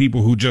case of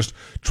people who just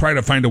try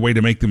to find a way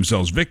to make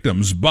themselves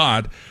victims.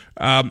 But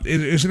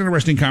it's an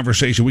interesting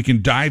conversation. We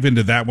can dive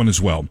into that one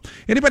as well.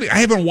 I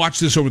haven't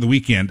watched this over the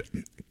weekend.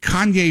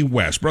 Kanye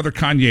West, brother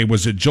Kanye,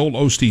 was at Joel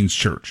Osteen's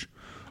church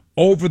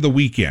over the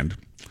weekend.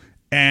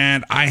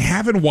 And I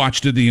haven't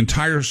watched it. The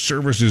entire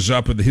service is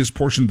up, his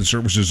portion of the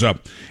service is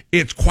up.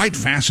 It's quite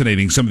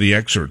fascinating, some of the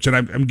excerpts. And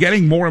I'm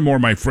getting more and more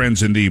of my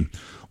friends in the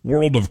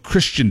world of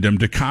Christendom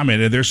to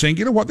comment, and they're saying,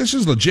 you know what, this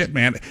is legit,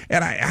 man.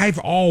 And I've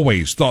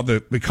always thought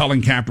that the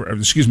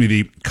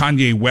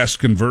Kanye West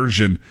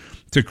conversion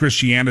to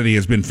Christianity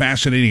has been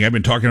fascinating. I've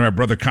been talking about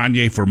brother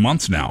Kanye for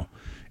months now,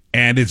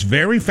 and it's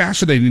very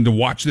fascinating to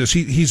watch this.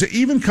 He's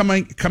even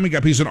coming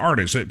up. He's an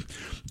artist.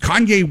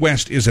 Kanye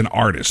West is an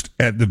artist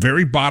at the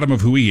very bottom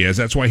of who he is.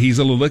 That's why he's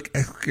a little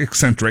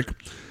eccentric.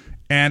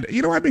 And,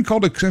 I've been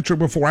called eccentric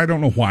before. I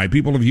don't know why.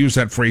 People have used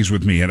that phrase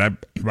with me,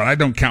 but I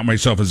don't count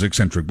myself as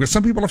eccentric. But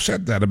some people have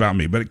said that about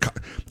me. But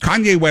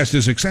Kanye West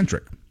is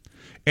eccentric.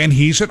 And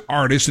he's an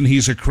artist, and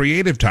he's a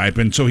creative type.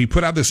 And so he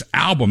put out this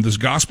album, this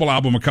gospel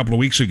album a couple of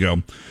weeks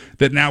ago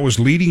that now is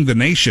leading the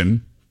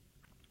nation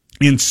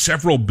in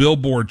several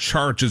Billboard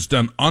charts. It's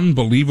done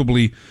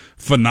unbelievably,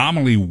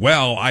 phenomenally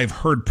well. I've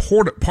heard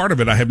part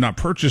of it. I have not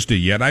purchased it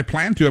yet. I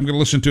plan to. I'm going to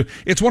listen to.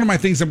 It's one of my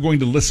things I'm going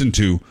to listen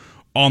to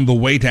on the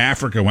way to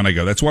Africa when I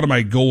go. That's one of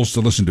my goals,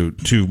 to listen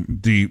to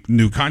the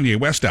new Kanye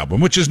West album,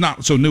 which is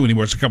not so new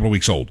anymore. It's a couple of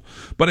weeks old,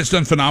 but it's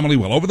done phenomenally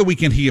well. Over the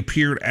weekend, he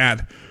appeared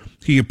at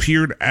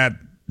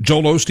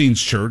Joel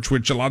Osteen's church,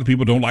 which a lot of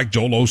people don't like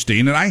Joel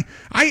Osteen. And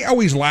I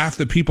always laugh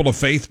that people of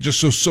faith just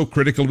so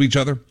critical of each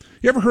other.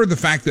 You ever heard the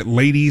fact that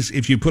ladies,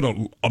 if you put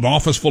an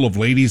office full of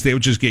ladies, they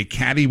would just get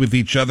catty with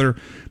each other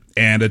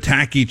and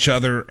attack each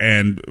other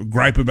and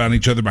gripe about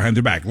each other behind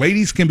their back?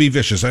 Ladies can be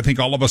vicious. I think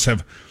all of us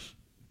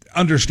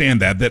understand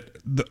that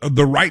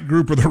the right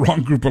group or the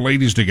wrong group of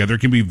ladies together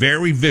can be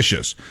very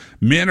vicious.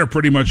 Men are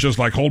pretty much just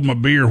like, hold my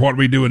beer, what are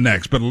we doing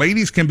next? But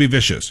ladies can be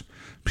vicious.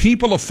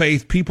 People of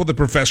faith, people that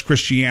profess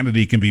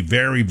Christianity, can be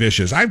very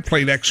vicious. I've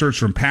played excerpts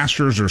from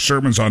pastors or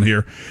sermons on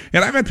here,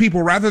 and I've had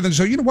people, rather than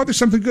say, you know what, there's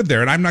something good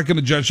there, and I'm not going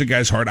to judge the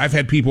guy's heart, I've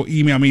had people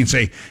email me and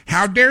say,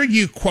 how dare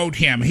you quote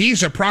him?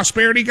 He's a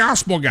prosperity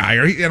gospel guy.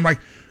 And I'm like,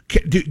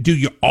 do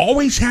you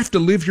always have to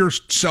live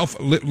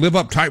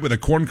uptight with a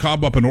corn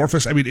cob up an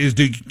orifice? I mean,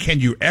 can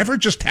you ever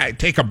just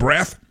take a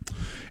breath?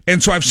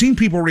 And so I've seen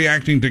people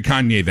reacting to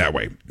Kanye that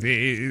way.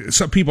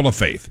 Some people of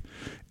faith.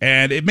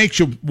 And it makes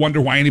you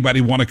wonder why anybody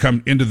want to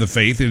come into the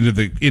faith, into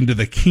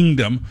the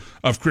kingdom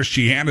of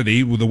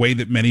Christianity, with the way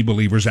that many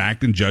believers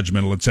act and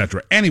judgmental,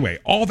 etc. Anyway,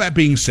 all that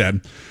being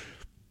said,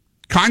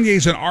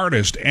 Kanye's an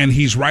artist and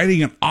he's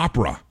writing an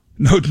opera.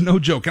 No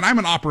joke. And I'm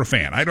an opera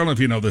fan. I don't know if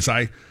you know this.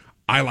 I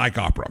like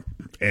opera,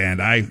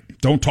 and I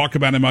don't talk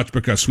about it much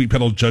because Sweet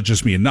Pedal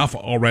judges me enough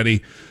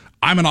already.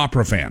 I'm an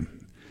opera fan,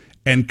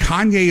 and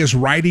Kanye is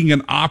writing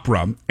an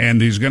opera, and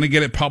he's going to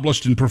get it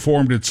published and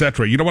performed,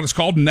 etc. You know what it's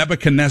called?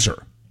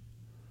 Nebuchadnezzar.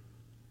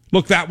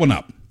 Look that one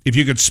up, if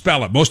you could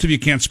spell it. Most of you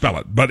can't spell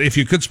it, but if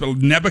you could spell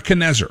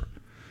Nebuchadnezzar,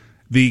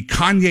 the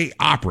Kanye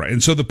opera.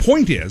 And so the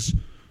point is,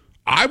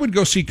 I would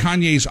go see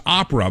Kanye's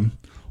opera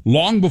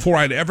long before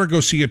I'd ever go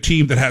see a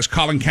team that has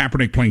Colin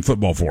Kaepernick playing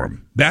football for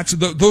him.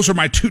 Those are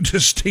my two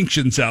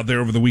distinctions out there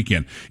over the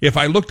weekend. If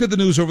I looked at the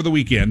news over the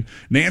weekend,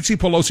 Nancy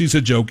Pelosi's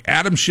a joke,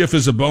 Adam Schiff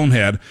is a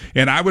bonehead,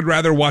 and I would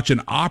rather watch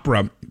an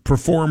opera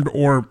performed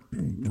or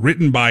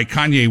written by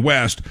Kanye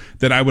West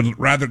than I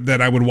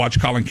would watch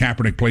Colin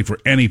Kaepernick play for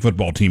any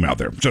football team out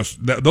there.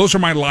 Those are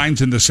my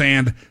lines in the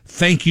sand.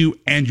 Thank you,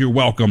 and you're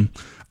welcome.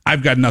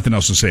 I've got nothing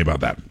else to say about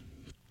that,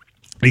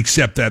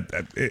 except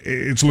that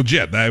it's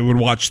legit. I would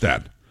watch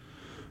that.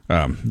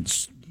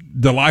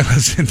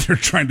 Delilah's in there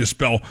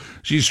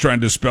she's trying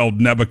to spell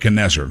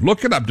Nebuchadnezzar.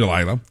 Look it up,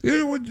 Delilah.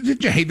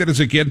 Did you hate that as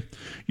a kid?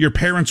 Your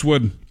parents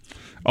would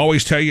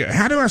always tell you,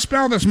 how do I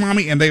spell this,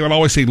 Mommy? And they would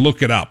always say,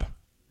 look it up.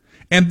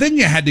 And then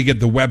you had to get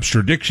the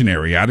Webster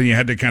Dictionary out, and you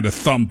had to kind of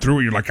thumb through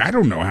it. You're like, I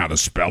don't know how to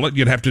spell it.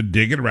 You'd have to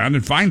dig it around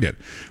and find it.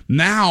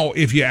 Now,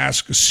 if you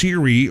ask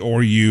Siri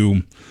or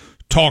you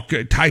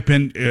type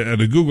in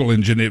the Google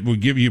engine, it will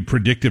give you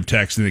predictive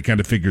text, and it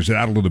kind of figures it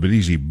out a little bit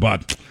easy.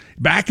 But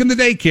back in the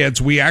day,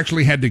 kids, we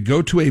actually had to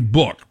go to a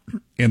book,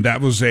 and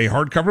that was a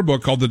hardcover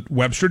book called the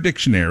Webster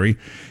Dictionary,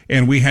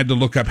 and we had to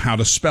look up how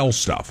to spell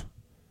stuff.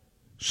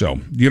 So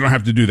you don't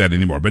have to do that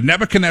anymore. But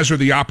Nebuchadnezzar,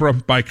 the opera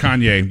by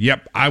Kanye,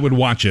 yep, I would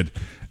watch it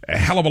a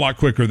hell of a lot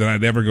quicker than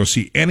I'd ever go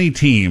see any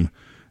team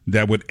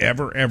that would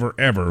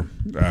ever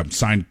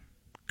sign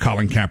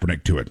Colin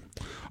Kaepernick to it.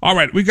 All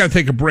right, we've got to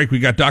take a break. We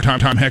got Dr.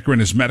 Tom Hecker and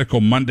his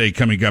Medical Monday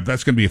coming up.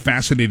 That's going to be a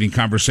fascinating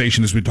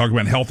conversation as we talk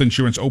about health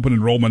insurance, open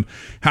enrollment,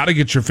 how to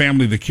get your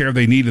family the care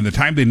they need and the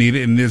time they need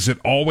it, and is it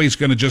always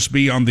going to just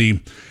be on the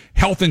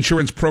health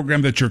insurance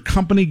program that your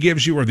company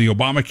gives you or the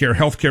Obamacare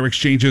healthcare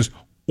exchanges,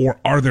 or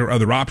are there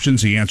other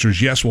options? The answer is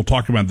yes. We'll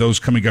talk about those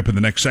coming up in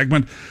the next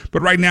segment.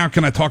 But right now,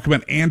 can I talk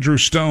about Andrew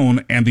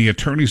Stone and the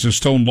attorneys of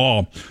Stone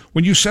Law?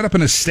 When you set up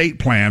an estate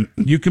plan,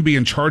 you can be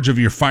in charge of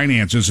your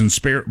finances and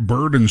spare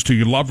burdens to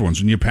your loved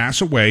ones. When you pass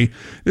away,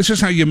 this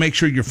is how you make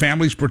sure your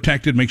family's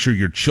protected, make sure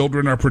your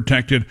children are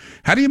protected.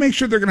 How do you make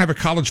sure they're going to have a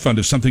college fund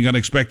if something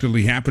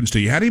unexpectedly happens to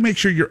you? How do you make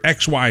sure your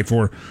ex-wife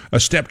or a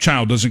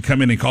stepchild doesn't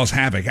come in and cause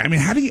havoc? I mean,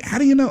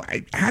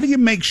 how do you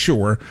make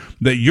sure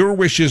that your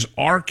wishes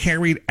are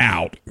carried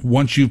out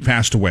once you've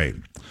passed away?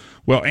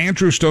 Well,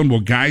 Andrew Stone will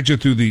guide you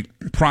through the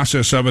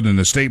process of it, an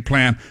estate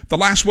plan. The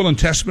last will and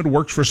testament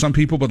works for some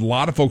people, but a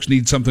lot of folks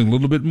need something a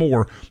little bit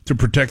more to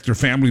protect their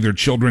family, their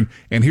children.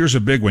 And here's a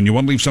big one. You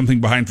want to leave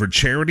something behind for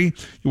charity.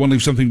 You want to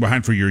leave something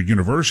behind for your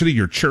university,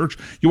 your church.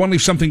 You want to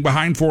leave something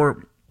behind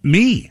for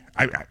me.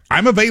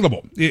 I'm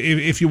available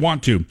if you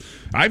want to.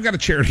 I've got a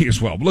charity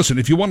as well. But listen,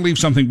 if you want to leave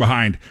something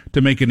behind to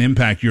make an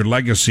impact, your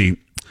legacy,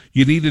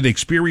 you need an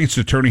experienced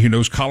attorney who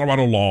knows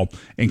Colorado law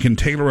and can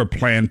tailor a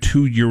plan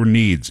to your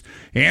needs.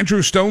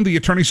 Andrew Stone, the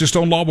attorneys of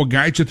Stone Law, will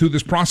guide you through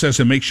this process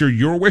and make sure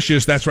your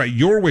wishes, that's right,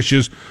 your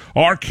wishes,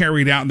 are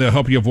carried out, and they'll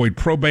help you avoid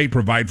probate,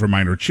 provide for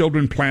minor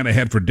children, plan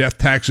ahead for death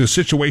taxes,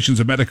 situations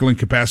of medical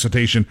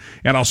incapacitation,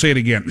 and I'll say it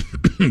again,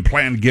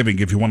 plan giving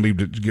if you want to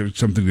give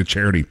something to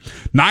charity.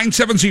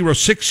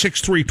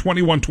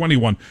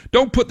 970-663-2121.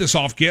 Don't put this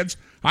off, kids.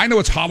 I know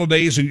it's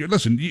holidays, and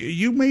listen,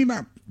 you may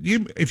not,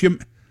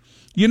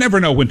 you never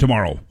know what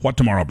tomorrow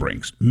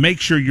brings.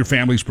 Make sure your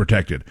family's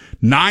protected.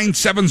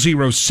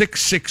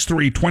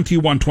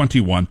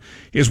 970-663-2121.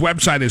 His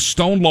website is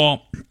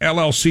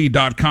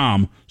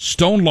stonelawllc.com,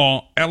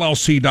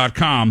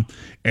 stonelawllc.com.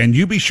 And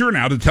you be sure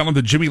now to tell him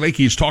that Jimmy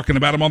Lakey is talking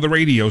about him on the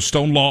radio.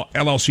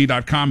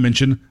 Stonelawllc.com.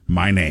 Mention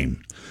my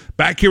name.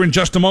 Back here in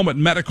just a moment,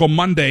 Medical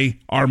Monday,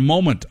 our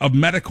moment of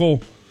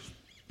medical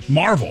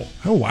marvel.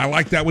 Oh, I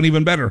like that one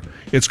even better.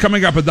 It's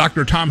coming up with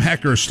Dr. Tom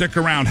Hecker. Stick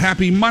around.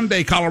 Happy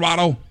Monday,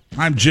 Colorado.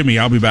 I'm Jimmy.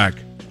 I'll be back.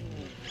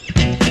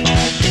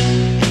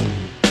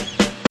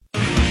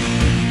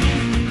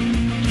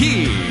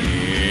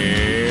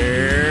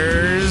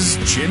 Here's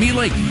Jimmy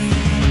Lakey.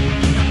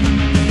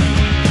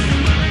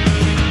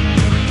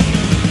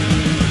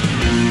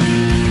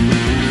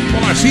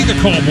 Well, I see the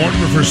call,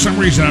 Morton, but for some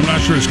reason I'm not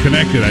sure it's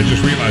connected. I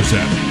just realized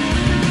that.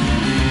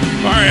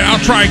 All right, I'll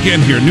try again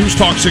here. News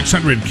Talk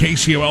 600,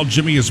 KCOL.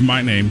 Jimmy is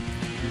my name.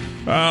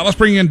 Let's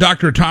bring in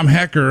Dr. Tom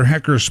Hecker,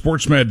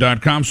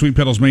 heckersportsmed.com. Sweet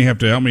Petals may have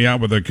to help me out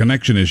with a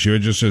connection issue. It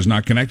just says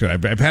not connected.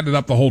 I've had it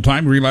up the whole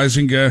time,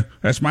 realizing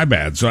that's my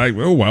bad. So,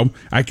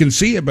 I can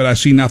see it, but I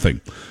see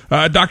nothing.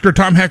 Dr.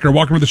 Tom Hecker,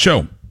 welcome to the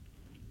show.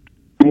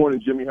 Good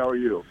morning, Jimmy. How are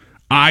you?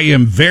 I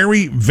am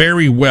very,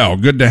 very well.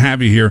 Good to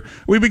have you here.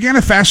 We began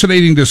a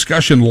fascinating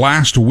discussion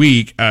last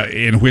week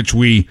in which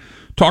we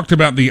talked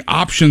about the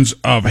options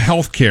of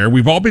health care.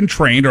 We've all been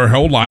trained our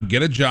whole life,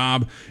 get a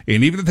job,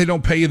 and even if they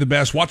don't pay you the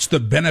best, what's the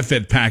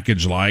benefit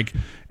package like?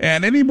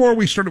 And anymore,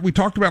 we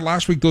talked about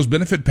last week, those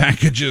benefit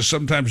packages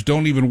sometimes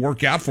don't even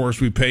work out for us.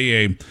 We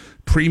pay a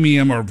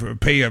premium or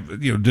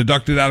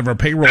deduct it out of our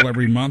payroll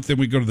every month. Then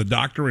we go to the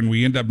doctor and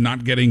we end up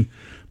not getting,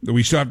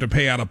 we still have to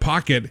pay out of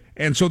pocket.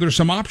 And so there's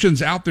some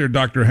options out there,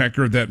 Dr.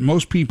 Hecker, that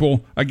most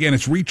people, again,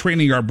 it's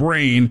retraining our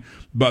brain,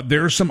 but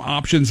there's some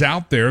options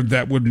out there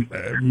that would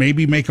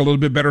maybe make a little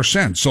bit better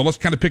sense. So let's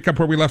kind of pick up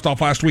where we left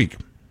off last week.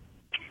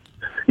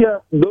 Yeah,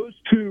 those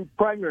two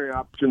primary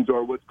options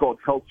are what's called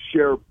health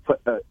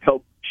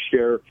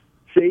share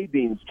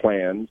savings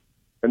plans,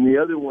 and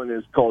the other one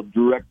is called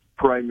direct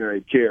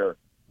primary care.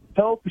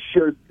 Health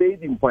share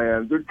saving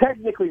plans, they're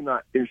technically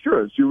not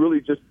insurance. You're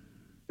really just,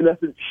 in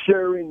essence,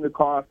 sharing the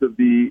cost of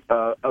the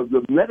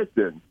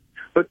medicine.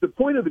 But the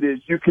point of it is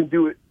you can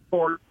do it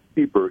far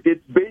cheaper.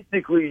 It's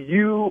basically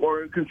you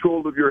are in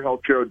control of your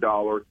healthcare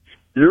dollar.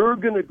 You're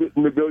going to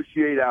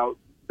negotiate out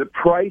the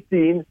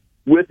pricing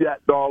with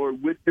that dollar,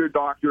 with your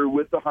doctor,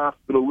 with the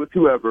hospital, with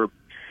whoever,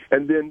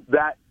 and then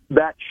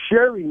that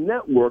sharing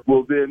network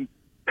will then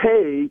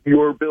pay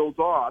your bills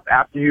off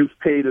after you've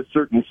paid a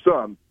certain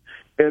sum.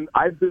 And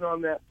I've been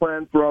on that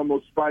plan for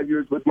almost 5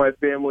 years with my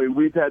family.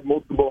 We've had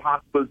multiple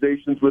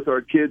hospitalizations with our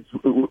kids,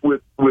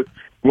 with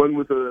one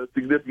with a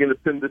significant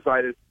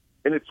appendicitis,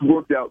 and it's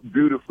worked out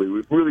beautifully.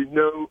 With really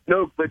no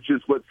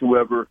glitches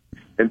whatsoever,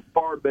 and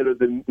far better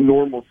than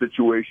normal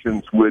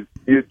situations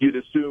you'd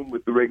assume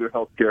with the regular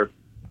health care.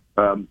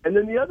 And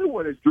then the other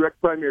one is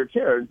direct primary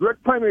care. And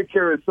direct primary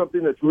care is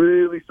something that's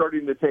really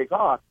starting to take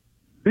off.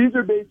 These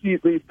are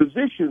basically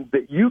physicians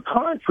that you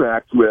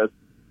contract with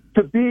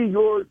to be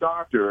your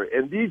doctor,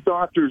 and these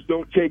doctors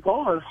don't take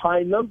on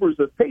high numbers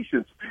of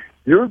patients.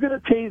 You're going to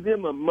pay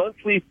them a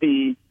monthly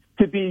fee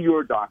to be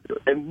your doctor.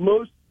 And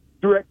most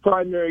direct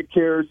primary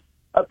cares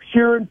up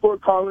here in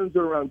Fort Collins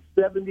are around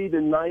 $70 to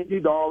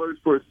 $90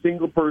 for a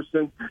single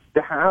person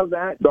to have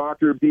that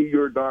doctor be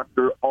your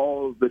doctor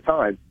all of the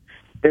time.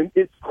 And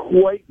it's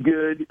quite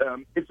good.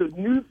 It's a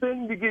new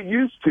thing to get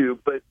used to,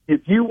 but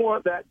if you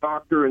want that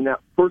doctor and that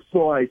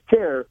personalized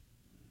care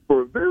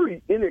for a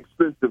very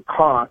inexpensive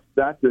cost,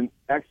 that's an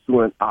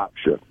excellent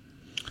option.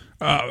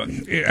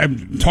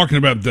 I'm talking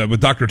about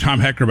with Dr. Tom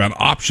Hecker about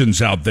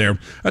options out there.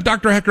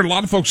 Dr. Hecker, a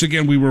lot of folks,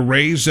 again, we were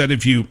raised that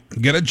if you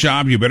get a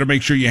job, you better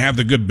make sure you have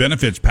the good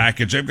benefits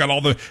package. They've got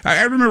all the,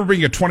 I remember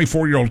being a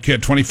 24-year-old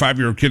kid,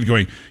 25-year-old kid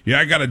going,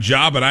 yeah, I got a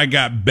job and I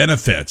got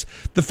benefits.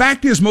 The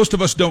fact is most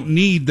of us don't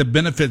need the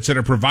benefits that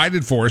are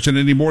provided for us, and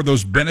anymore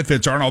those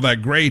benefits aren't all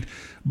that great.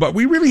 But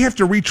we really have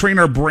to retrain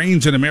our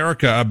brains in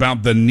America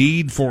about the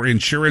need for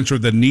insurance or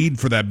the need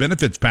for that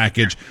benefits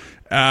package.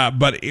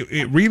 But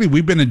it really,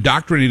 we've been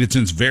indoctrinated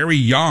since very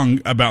young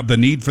about the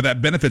need for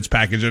that benefits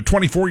package. A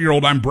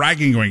 24-year-old, I'm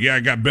bragging, going, yeah, I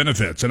got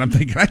benefits. And I'm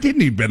thinking, I didn't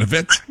need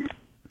benefits.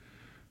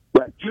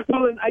 Right.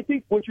 Well, and I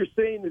think what you're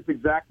saying is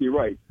exactly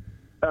right.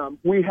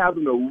 We have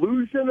an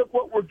illusion of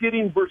what we're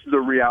getting versus a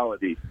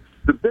reality.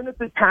 The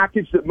benefit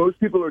package that most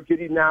people are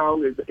getting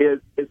now is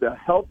a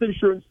health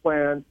insurance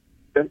plan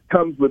that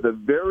comes with a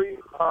very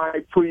high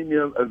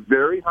premium, a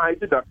very high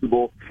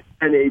deductible,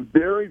 and a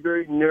very,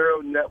 very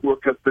narrow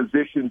network of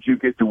physicians you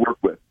get to work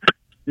with.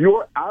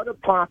 Your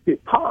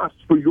out-of-pocket cost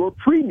for your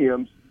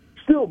premiums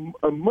still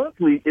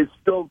monthly is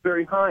still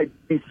very high,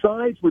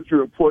 besides what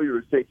your employer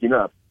is taking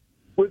up.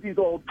 With these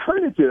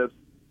alternatives,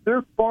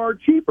 they're far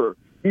cheaper.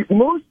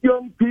 Most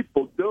young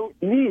people don't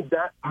need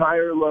that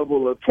higher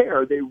level of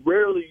care. They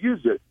rarely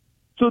use it.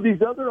 So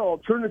these other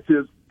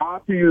alternatives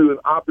offer you an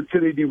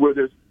opportunity where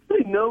there's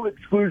really no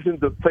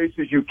exclusions of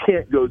places you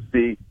can't go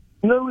see,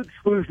 no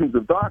exclusions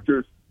of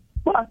doctors,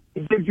 but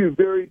it gives you a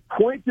very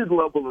pointed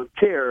level of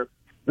care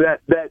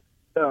that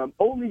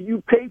only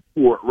you pay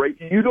for, right?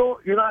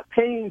 You're not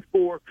paying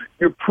for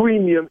your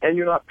premium and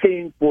you're not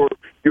paying for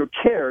your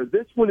care.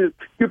 This one is,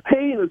 you're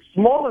paying a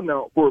small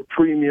amount for a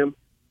premium,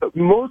 but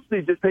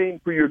mostly just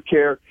paying for your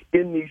care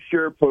in the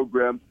share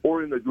program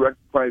or in the direct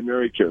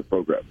primary care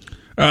program.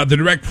 The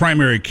direct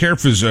primary care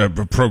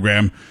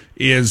program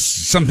is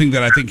something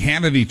that I think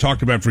Hannity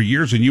talked about for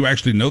years, and you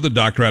actually know the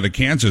doctor out of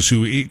Kansas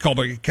who he called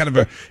a kind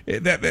of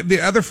the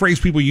other phrase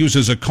people use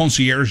is a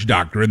concierge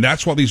doctor, and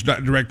that's what these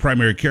direct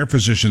primary care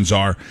physicians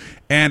are.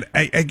 And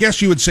I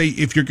guess you would say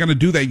if you're going to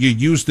do that, you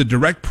use the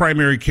direct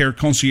primary care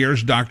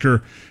concierge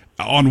doctor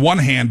on one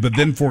hand, but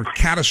then for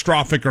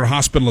catastrophic or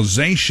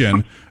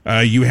hospitalization,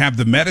 you have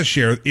the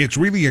MediShare. It's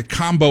really a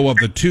combo of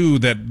the two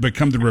that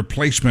become the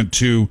replacement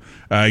to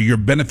your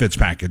benefits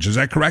package. Is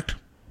that correct?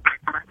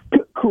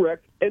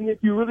 Correct. And if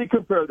you really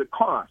compare the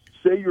cost,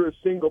 say you're a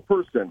single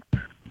person,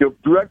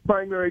 direct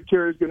primary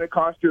care is going to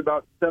cost you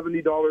about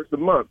 $70 a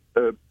month.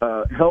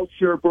 Health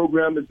share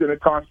program is going to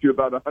cost you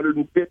about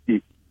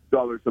 $150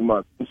 a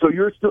month. So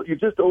you're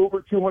just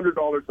over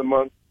 $200 a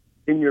month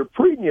in your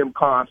premium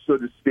cost, so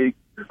to speak,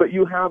 but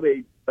you have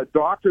a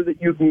doctor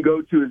that you can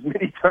go to as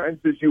many times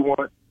as you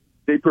want.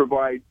 They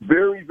provide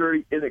very,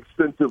 very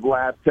inexpensive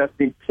lab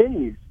testing,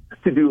 pennies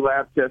to do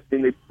lab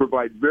testing. They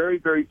provide very,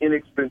 very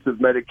inexpensive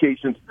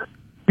medications,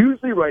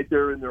 usually right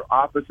there in their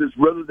offices,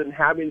 rather than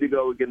having to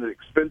go get an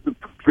expensive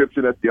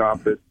prescription at the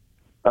office.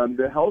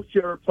 The health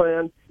share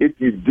plan, if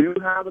you do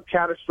have a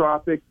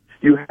catastrophic,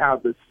 you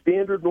have the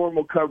standard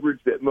normal coverage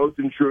that most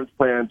insurance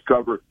plans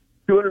cover,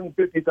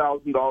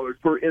 $250,000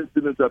 per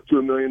incident up to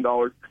 $1 million.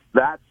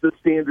 That's the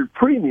standard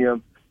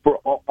premium for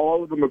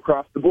all of them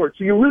across the board.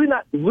 So you're really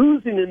not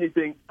losing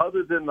anything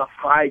other than the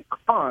high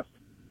cost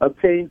of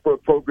paying for a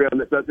program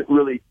that doesn't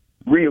really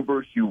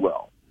reimburse you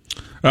well.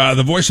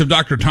 The voice of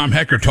Dr. Tom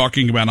Hecker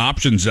talking about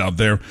options out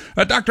there.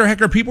 Dr.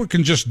 Hecker, people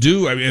can just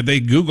they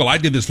Google. I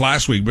did this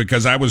last week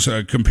because I was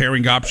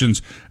comparing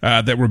options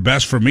that were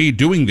best for me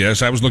doing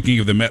this. I was looking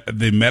at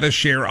the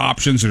MediShare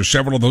options. There's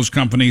several of those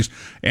companies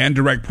and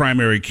direct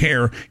primary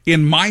care.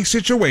 In my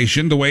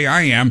situation, the way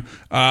I am,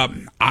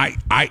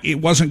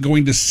 it wasn't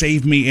going to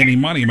save me any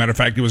money. Matter of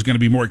fact, it was going to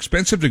be more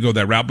expensive to go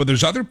that route. But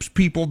there's other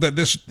people that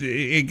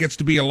it gets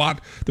to be a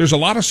lot. There's a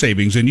lot of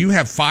savings, and you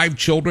have 5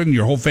 children.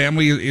 Your whole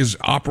family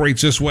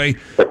operates this way.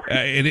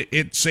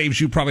 It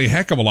saves you probably a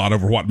heck of a lot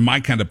over what my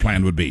kind of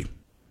plan would be.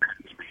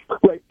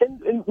 Right,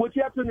 and what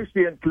you have to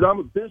understand, because I'm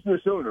a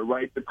business owner,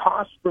 right? The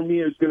cost for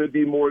me is going to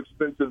be more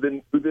expensive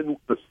than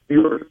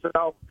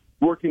yourself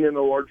working in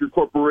a larger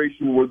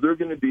corporation where they're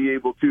going to be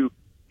able to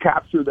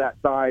capture that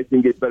size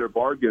and get better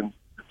bargains.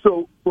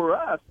 So for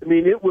us, I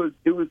mean, it was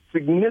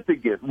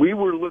significant. We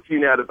were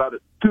looking at about a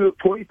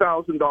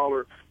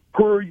 $20,000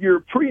 per year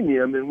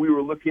premium, and we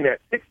were looking at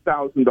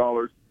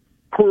 $6,000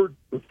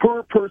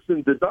 per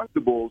person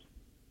deductibles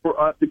for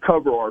us to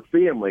cover our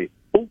family.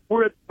 Well,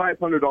 we're at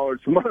 $500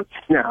 a month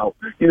now,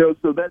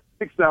 so that's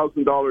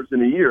 $6,000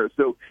 in a year.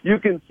 So you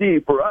can see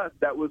for us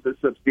that was a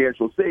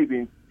substantial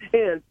savings,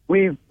 and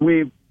we've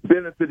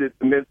benefited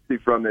immensely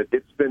from it.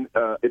 It's been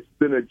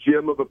a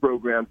gem of a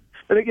program,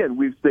 and again,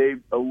 we've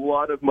saved a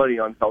lot of money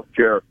on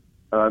healthcare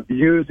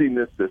using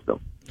this system.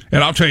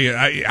 And I'll tell you,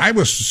 I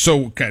was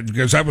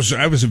because I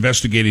was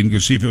investigating to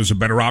see if it was a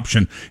better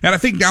option, and I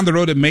think down the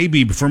road it may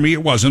be. For me,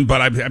 it wasn't,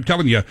 but I'm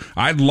telling you,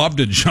 I'd love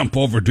to jump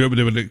over to it,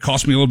 but it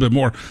cost me a little bit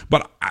more.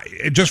 But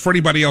just for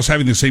anybody else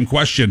having the same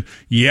question,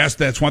 yes,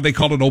 that's why they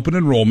call it open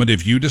enrollment.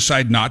 If you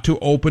decide not to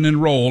open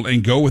enroll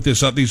and go with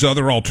these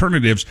other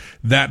alternatives,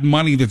 that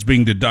money that's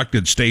being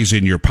deducted stays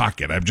in your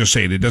pocket. I'm just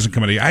saying, it doesn't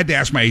come out. I had to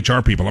ask my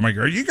HR people. I'm like,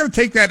 are you going to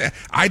take that?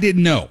 I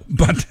didn't know,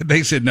 but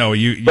they said no.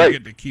 You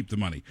get to keep the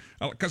money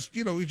because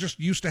you're just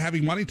used to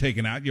having money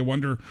taken out. You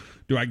wonder,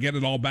 do I get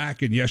it all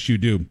back? And yes, you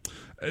do.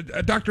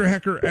 Dr.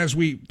 Hecker, as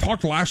we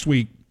talked last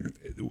week,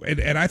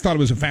 and I thought it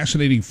was a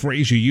fascinating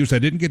phrase you used. I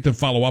didn't get to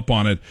follow up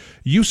on it.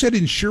 You said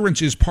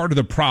insurance is part of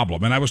the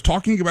problem. And I was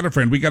talking about a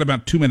friend. We got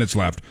about 2 minutes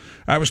left.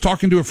 I was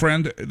talking to a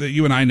friend that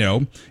you and I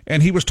know,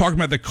 and he was talking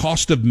about the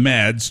cost of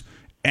meds,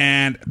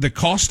 and the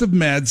cost of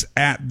meds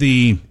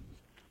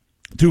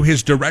through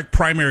his direct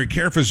primary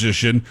care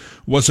physician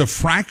was a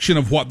fraction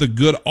of what the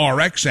Good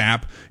RX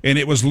app, and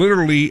it was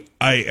literally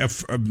a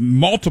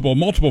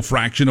multiple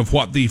fraction of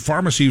what the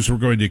pharmacies were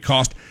going to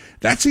cost.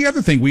 That's the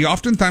other thing. We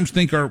oftentimes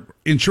think our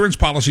insurance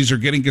policies are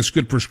getting us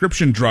good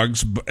prescription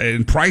drugs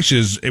and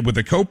prices with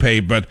a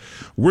copay, but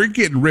we're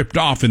getting ripped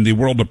off in the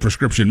world of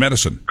prescription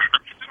medicine.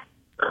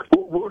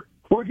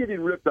 We're getting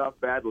ripped off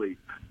badly.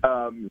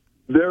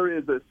 There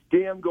is a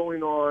scam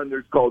going on.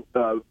 There's called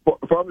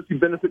pharmacy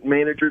benefit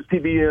managers,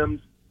 PBMs.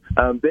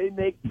 They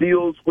make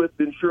deals with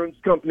insurance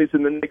companies,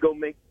 and then they go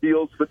make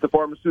deals with the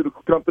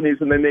pharmaceutical companies,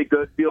 and they make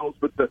deals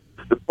with the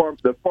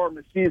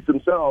pharmacies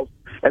themselves.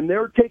 And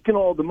they're taking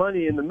all the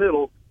money in the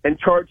middle and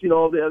charging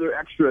all the other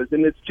extras.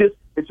 And it's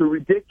a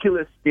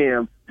ridiculous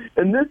scam.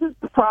 And this is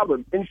the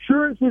problem.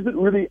 Insurance isn't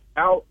really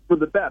out for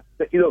the best.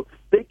 They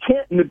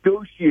can't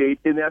negotiate,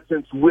 in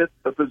essence, with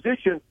a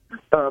physician.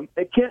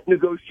 They can't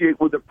negotiate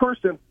with a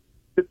person.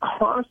 The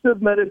cost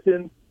of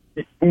medicine,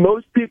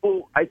 most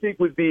people, I think,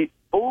 would be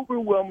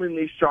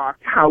overwhelmingly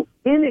shocked how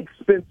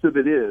inexpensive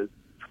it is,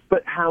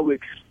 but how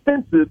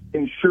expensive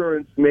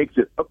insurance makes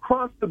it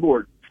across the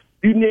board.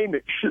 You name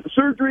it,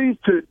 surgeries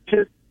to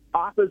just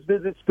office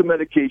visits to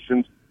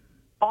medications,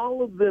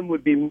 all of them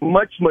would be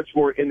much, much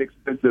more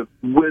inexpensive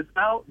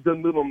without the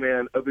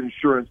middleman of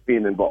insurance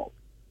being involved.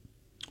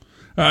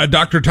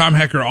 Dr. Tom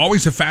Hecker,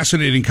 always a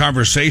fascinating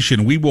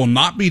conversation. We will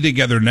not be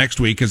together next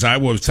week because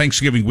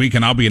Thanksgiving week,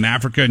 and I'll be in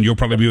Africa, and you'll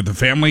probably be with the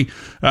family.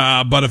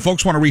 But if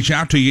folks want to reach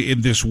out to you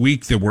in this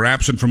week that we're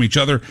absent from each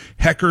other,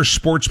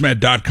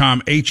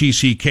 HeckerSportsMed.com,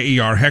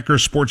 HECKER,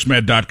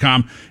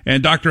 HeckerSportsMed.com.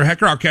 And Dr.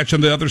 Hecker, I'll catch you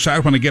on the other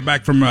side when I get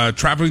back from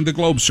traveling the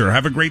globe, sir.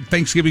 Have a great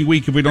Thanksgiving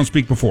week if we don't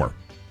speak before.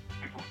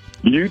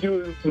 You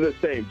do the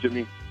same,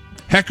 Jimmy.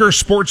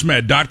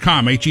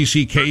 HeckerSportsMed.com,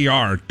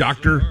 HECKER,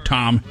 Dr.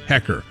 Tom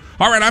Hecker.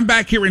 All right, I'm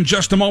back here in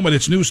just a moment.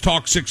 It's News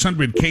Talk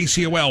 600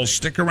 KCOL.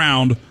 Stick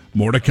around.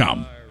 More to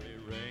come.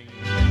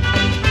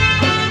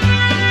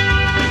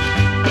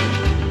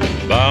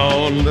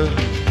 Bound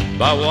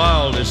by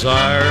wild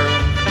desire,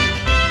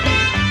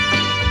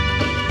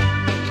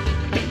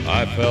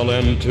 I fell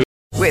into...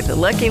 With the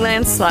Lucky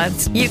Land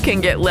Slots, you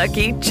can get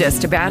lucky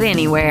just about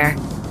anywhere.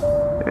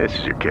 This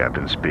is your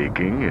captain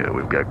speaking.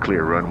 We've got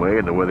clear runway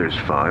and the weather's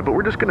fine, but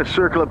we're just going to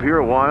circle up here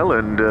a while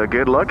and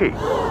get lucky.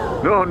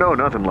 No,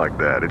 nothing like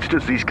that. It's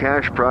just these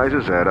cash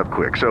prizes add up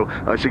quick. So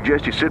I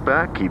suggest you sit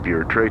back, keep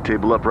your tray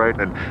table upright,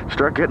 and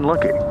start getting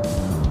lucky.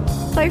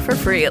 Play for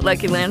free at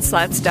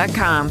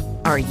LuckyLandSlots.com.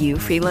 Are you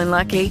feeling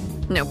lucky?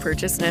 No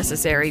purchase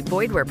necessary.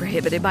 Void where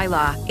prohibited by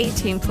law.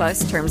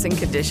 18+ terms and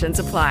conditions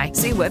apply.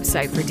 See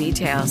website for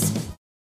details.